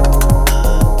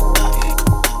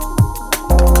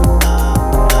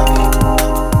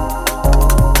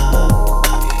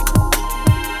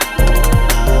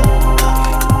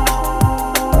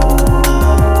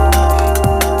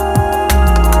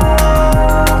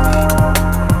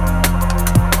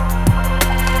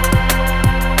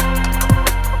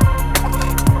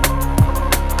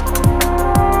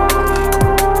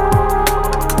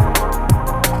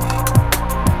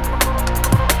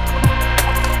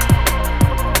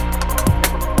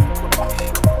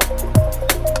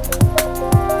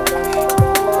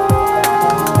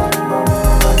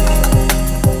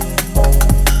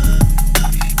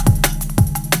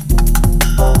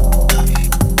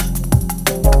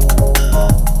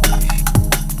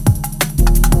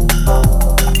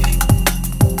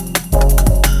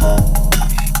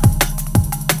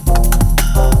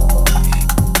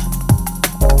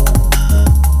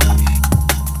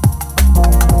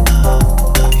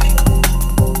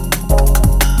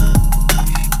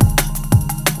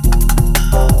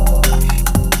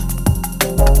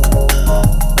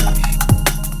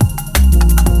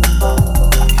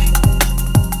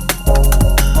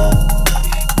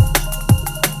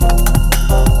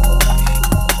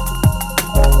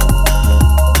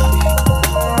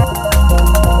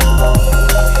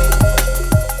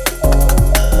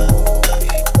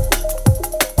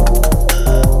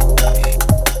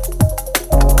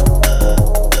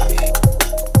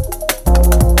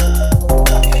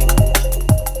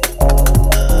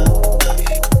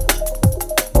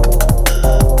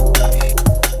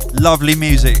 Lovely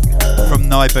music from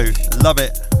Naibu. Love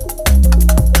it.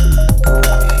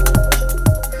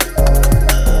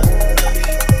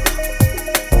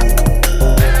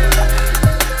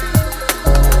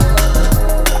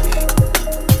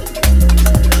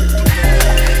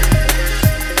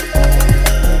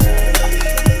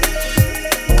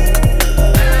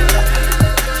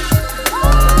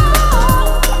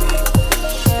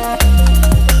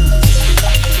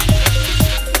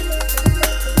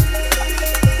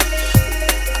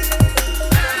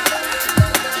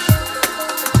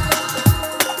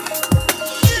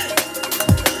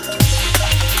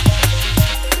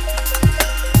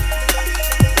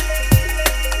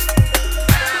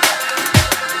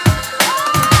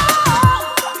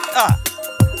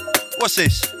 What's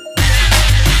this?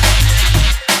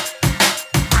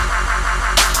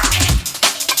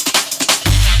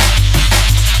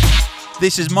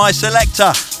 This is my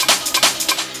selector.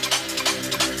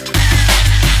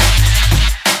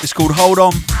 It's called Hold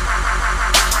On.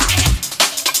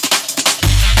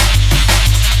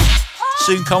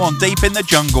 Soon come on Deep in the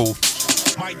Jungle.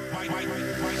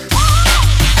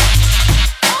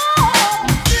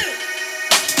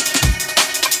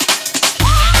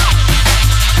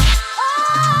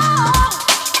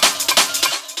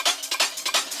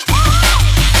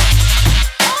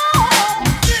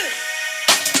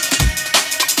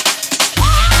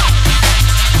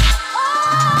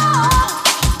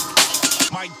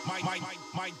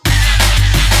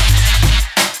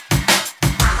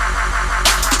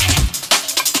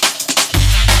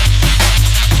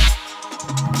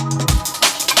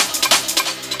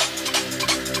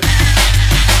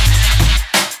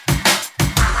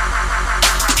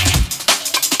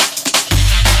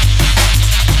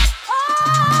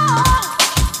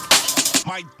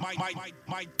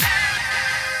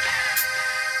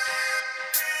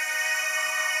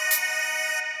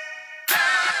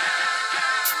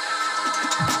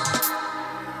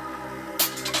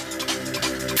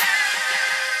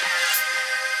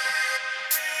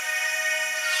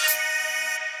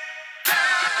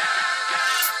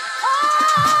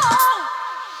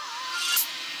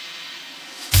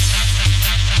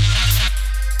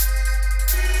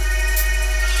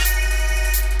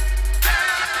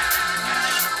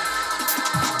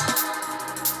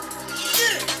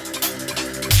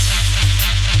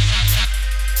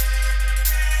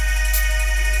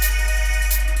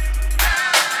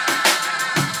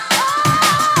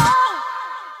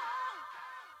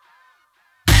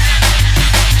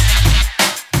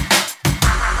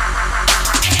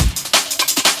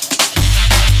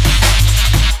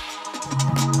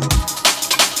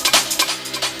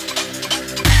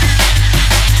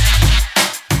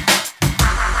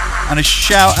 And a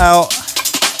shout out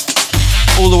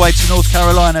all the way to North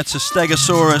Carolina to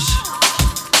Stegosaurus.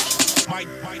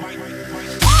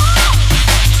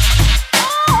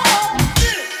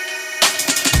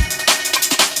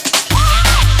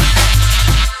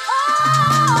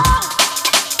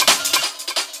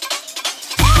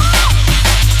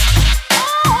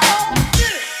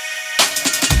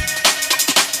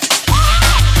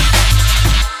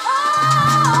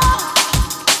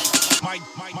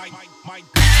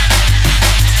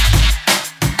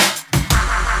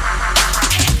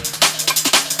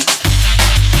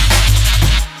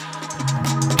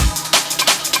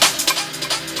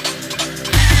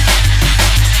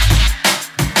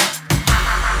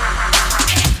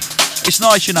 It's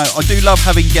nice, you know, I do love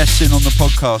having guests in on the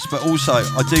podcast, but also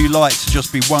I do like to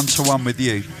just be one-to-one with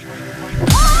you.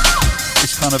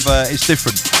 It's kind of, it's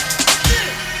different.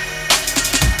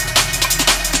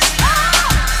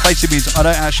 Basically means I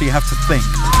don't actually have to think.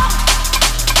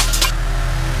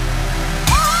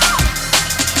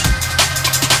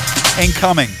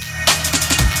 Incoming.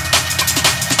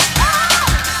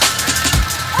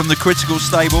 From the Critical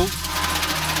stable,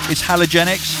 it's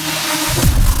Halogenics.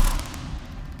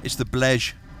 It's the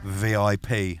Blej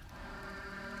VIP.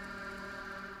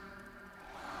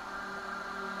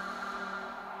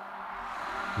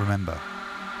 Remember,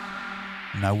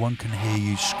 no one can hear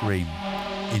you scream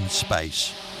in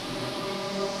space.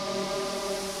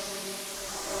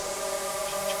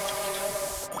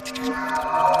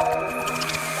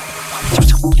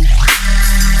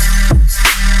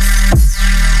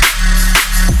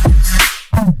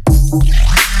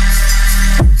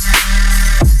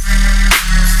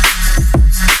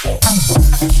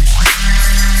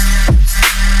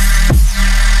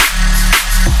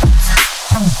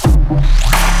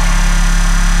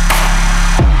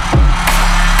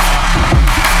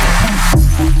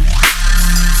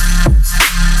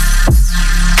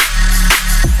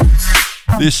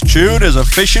 This tune is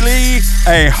officially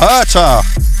a hurter.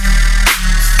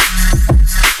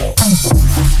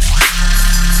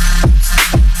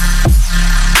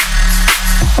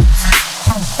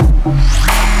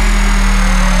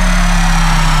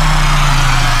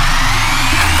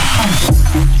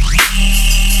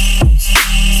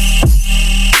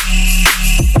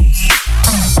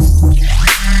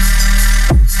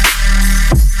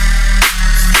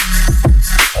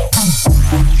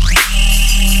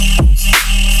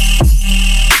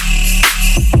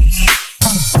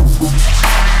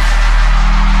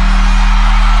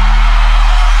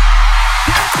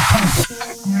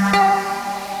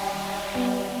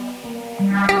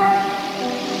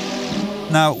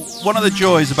 Now, one of the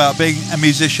joys about being a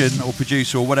musician or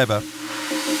producer or whatever,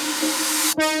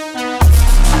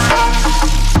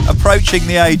 approaching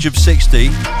the age of 60,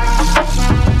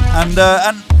 and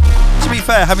to be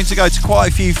fair, having to go to quite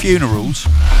a few funerals,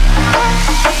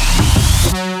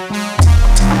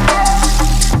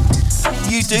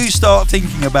 you do start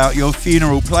thinking about your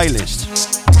funeral playlist.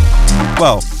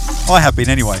 Well, I have been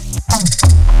anyway.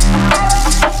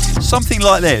 Something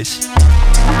like this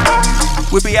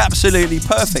would be absolutely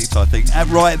perfect, I think,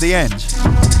 right at the end.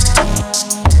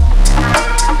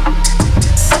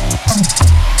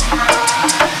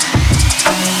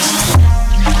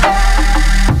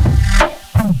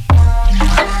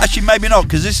 Actually, maybe not,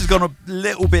 because this has gone a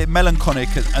little bit melancholic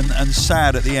and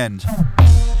sad at the end.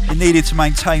 It needed to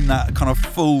maintain that kind of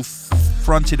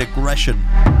full-fronted aggression.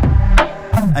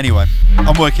 Anyway,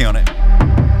 I'm working on it.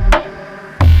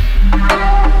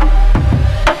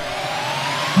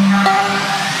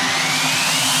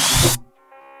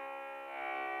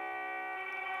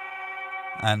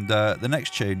 And the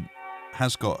next tune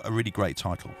has got a really great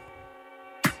title.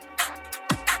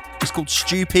 It's called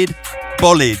Stupid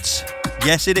Bollids.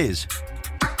 Yes, it is.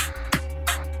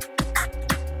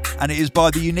 and it is by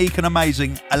the unique and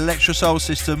amazing Electrosoul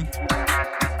system,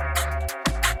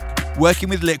 working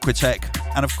with Liquitech,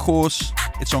 and of course,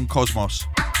 it's on Cosmos.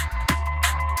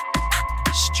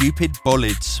 Stupid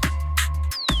Bolids.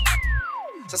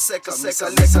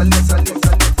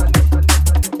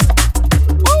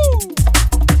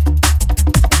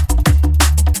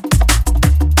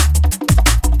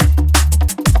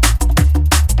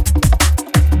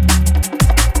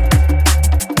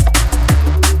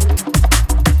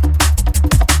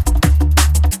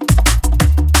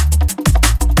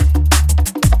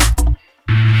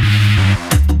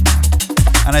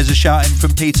 And there's a shout in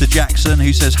from Peter Jackson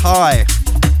who says, "Hi,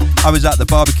 I was at the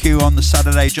barbecue on the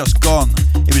Saturday just gone.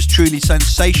 It was truly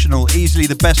sensational, easily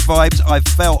the best vibes I've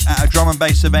felt at a drum and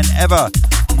bass event ever.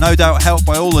 No doubt helped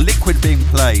by all the liquid being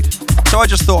played. So I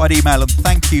just thought I'd email and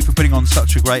thank you for putting on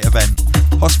such a great event.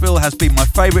 Hospital has been my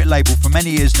favourite label for many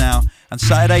years now, and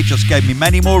Saturday just gave me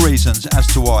many more reasons as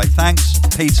to why. Thanks,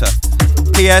 Peter.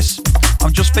 P.S.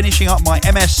 I'm just finishing up my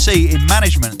MSc in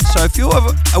management, so if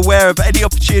you're aware of any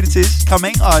opportunities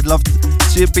coming, I'd love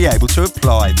to be able to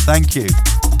apply. Thank you."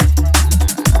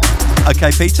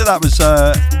 Okay, Peter, that was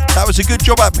a good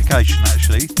job application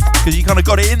actually, because you kind of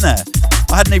got it in there.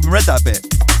 I hadn't even read that bit.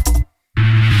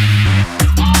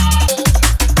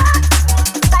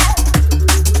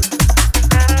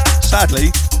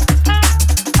 Sadly,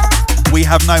 we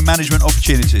have no management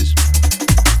opportunities.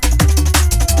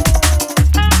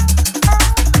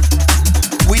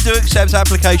 We do accept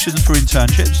applications for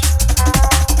internships.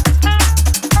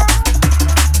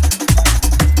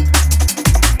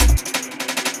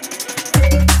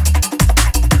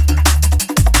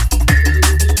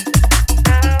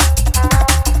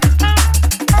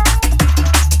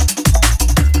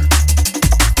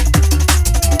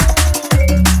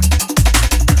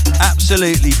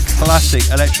 Absolutely classic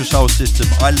Electrosoul system.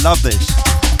 I love this.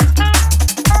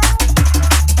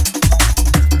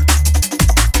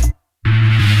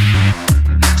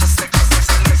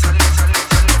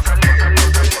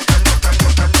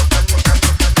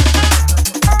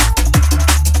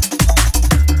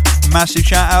 Massive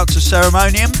shout out to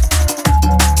Ceremonium,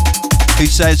 who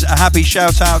says a happy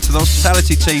shout out to the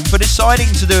hospitality team for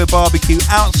deciding to do a barbecue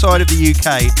outside of the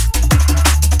UK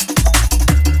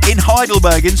in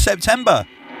Heidelberg in September.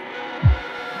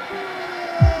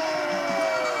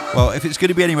 Well, if it's going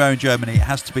to be anywhere in Germany, it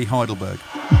has to be Heidelberg.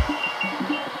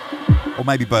 Or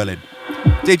maybe Berlin.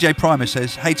 DJ Primer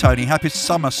says, "Hey Tony, happy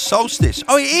summer solstice."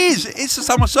 Oh, it is! It's the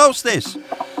summer solstice!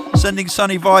 Sending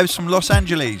sunny vibes from Los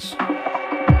Angeles.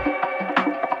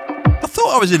 I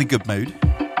thought I was in a good mood.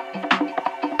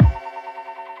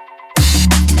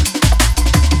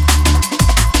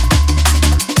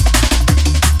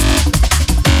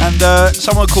 And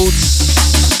someone called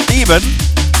Stephen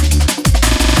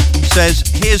says,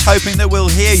 "Here's hoping that we'll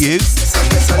hear you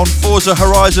on Forza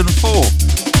Horizon 4.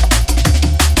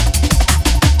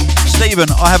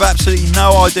 Stephen, I have absolutely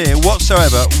no idea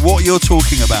whatsoever what you're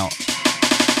talking about.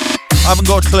 I haven't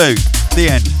got a clue. The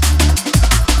end.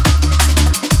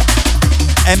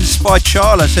 M.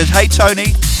 Spychala says, "Hey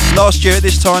Tony, last year at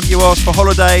this time you asked for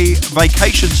holiday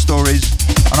vacation stories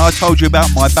and I told you about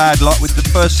my bad luck with the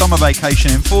first summer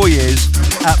vacation in 4 years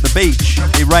at the beach.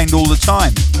 It rained all the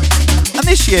time. And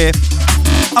this year,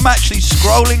 I'm actually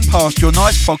scrolling past your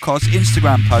nice podcast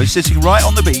Instagram post sitting right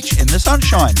on the beach in the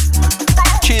sunshine.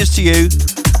 Cheers to you.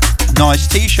 Nice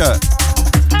t-shirt."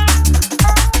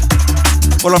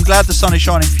 Well, I'm glad the sun is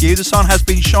shining for you. The sun has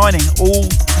been shining all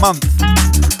month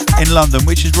in London,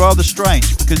 which is rather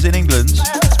strange because in England,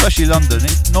 especially London,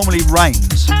 it normally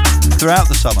rains throughout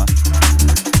the summer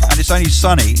and it's only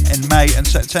sunny in May and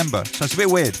September, so it's a bit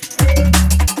weird.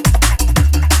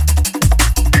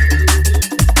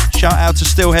 Shout out to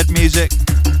Steelhead Music.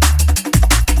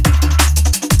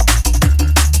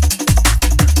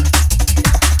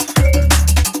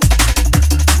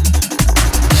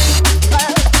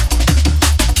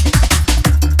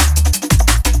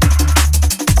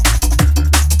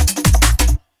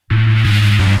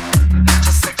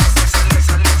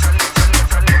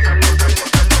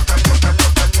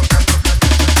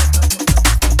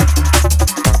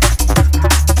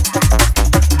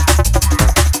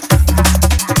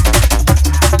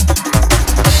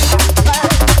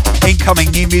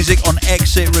 Incoming new music on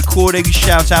Exit Recordings.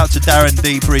 Shout out to Darren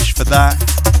Deebridge for that.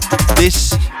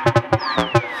 This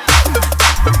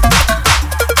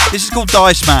is called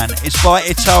Dice Man. It's by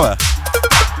Itoa.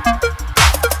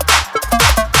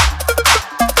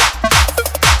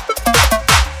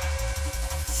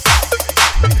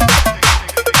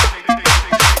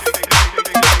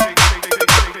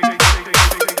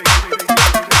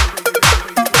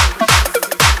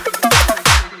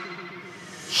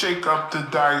 Shake shake up the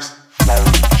dice.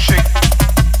 Shake,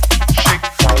 shake, shake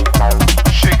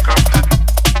up the,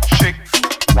 shake, shake,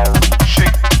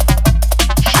 shake,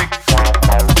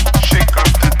 shake up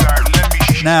the dice. Let me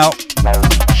Now,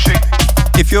 shake,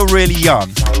 if you're really young,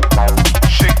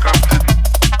 shake up the,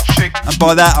 shake, and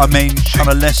by that I mean kind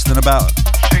of less than about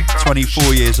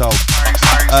 24 years old,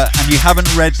 and you haven't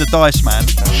read The Dice Man,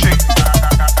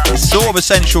 it's sort of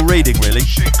essential reading, really.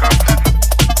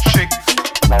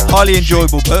 Highly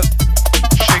enjoyable book.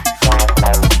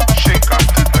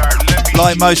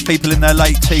 Like most people in their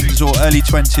late teens or early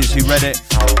 20s who read it,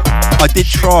 I did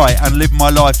try and live my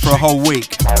life for a whole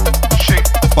week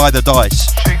by the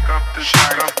dice.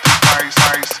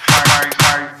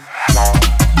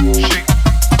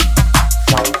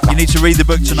 You need to read the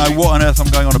book to know what on earth I'm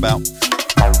going on about.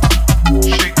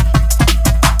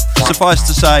 Suffice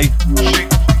to say,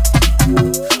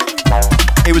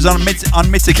 it was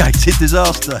unmitigated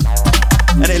disaster,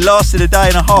 and it lasted a day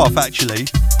and a half actually,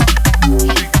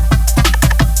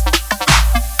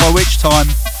 by which time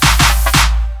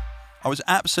I was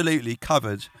absolutely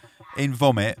covered in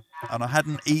vomit and I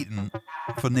hadn't eaten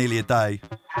for nearly a day,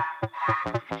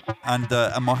 and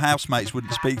my housemates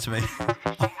wouldn't speak to me.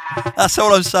 That's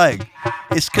all I'm saying.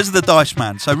 It's because of The Dice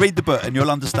Man. So read the book and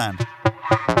you'll understand.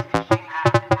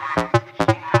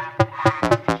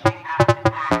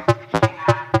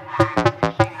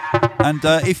 And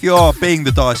if you are being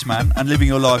the Dice Man and living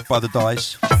your life by the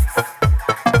dice,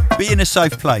 be in a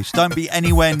safe place. Don't be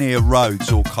anywhere near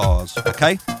roads or cars,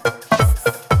 okay?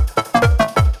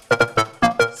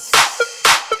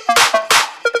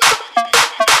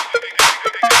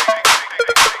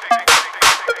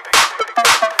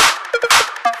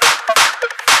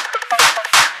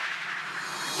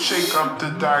 Shake up the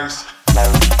dice.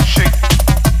 Shake,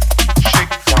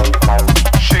 shake,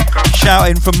 shake up.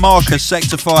 Shouting from Marcus,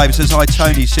 Sector 5, says, "Hi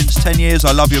Tony, since 10 years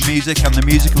I love your music and the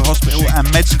music of hospital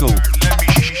and med school.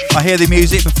 I hear the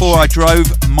music before I drove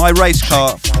my race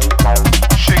car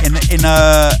in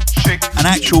an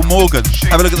actual Morgan."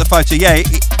 Have a look at the photo. Yeah,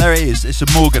 there it is. It's a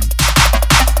Morgan.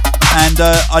 And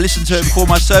I listen to it before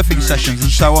my surfing sessions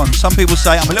and so on. Some people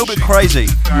say I'm a little bit crazy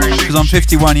because I'm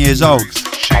 51 years old.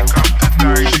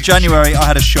 In January I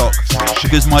had a shock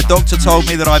because my doctor told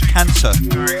me that I have cancer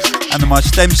and that my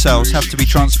stem cells have to be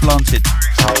transplanted.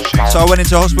 So I went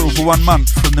into hospital for 1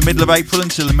 month from the middle of April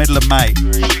until the middle of May.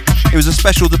 It was a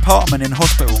special department in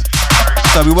hospital,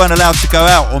 so we weren't allowed to go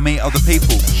out or meet other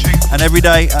people. And every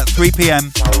day at 3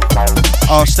 p.m.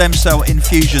 our stem cell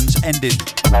infusions ended,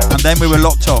 and then we were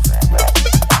locked off.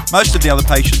 Most of the other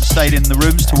patients stayed in the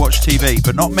rooms to watch TV,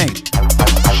 but not me.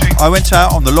 I went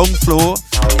out on the long floor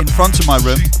in front of my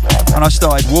room and I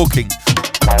started walking.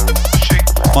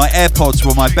 My AirPods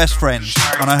were my best friends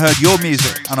and I heard your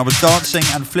music and I was dancing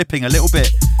and flipping a little bit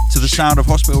to the sound of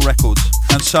hospital records.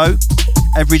 And so,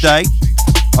 every day,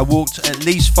 I walked at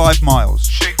least 5 miles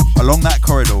along that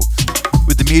corridor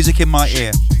with the music in my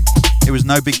ear. It was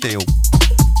no big deal.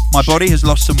 My body has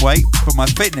lost some weight, but my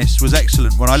fitness was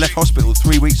excellent when I left hospital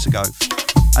 3 weeks ago.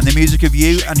 And the music of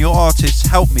you and your artists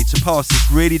helped me to pass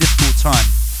this really difficult time.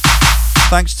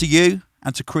 Thanks to you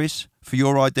and to Chris for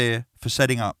your idea for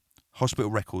setting up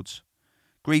Hospital Records.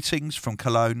 Greetings from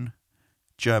Cologne,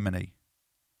 Germany.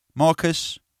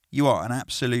 Marcus, you are an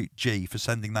absolute G for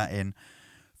sending that in,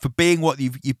 for being what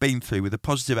you've been through with a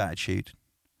positive attitude,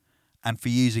 and for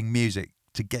using music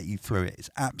to get you through it. It's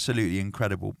absolutely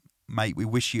incredible. Mate, we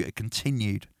wish you a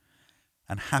continued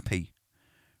and happy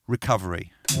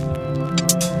recovery.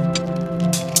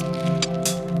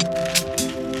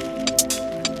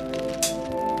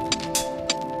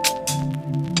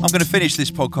 I'm going to finish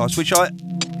this podcast, which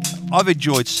I've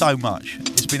enjoyed so much.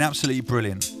 It's been absolutely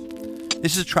brilliant.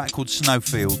 This is a track called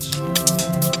Snowfields.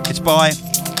 It's by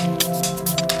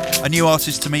a new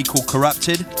artist to me called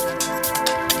Corrupted,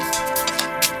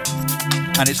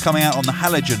 and it's coming out on the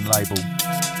Halogen label.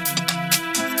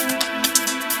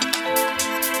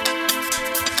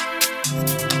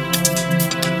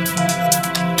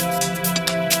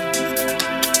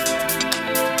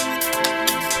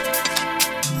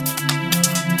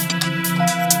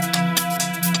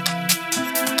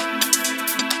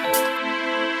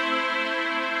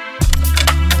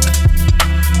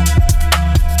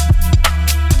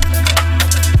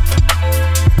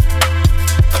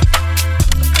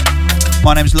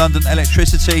 My name's London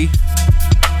Electricity.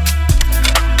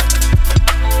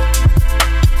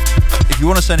 If you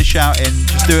want to send a shout in,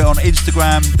 just do it on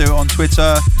Instagram, do it on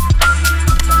Twitter,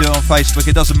 do it on Facebook,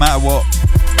 it doesn't matter what.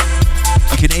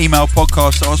 You can email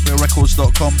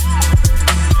podcast@hospitalrecords.com.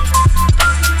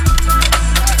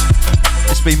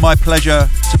 It's been my pleasure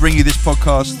to bring you this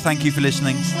podcast. Thank you for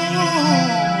listening.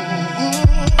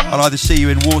 I'll either see you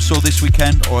in Warsaw this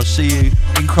weekend or I'll see you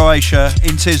in Croatia,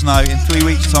 in Tisno, in 3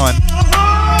 weeks' time.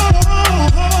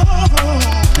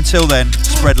 Until then,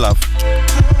 spread love.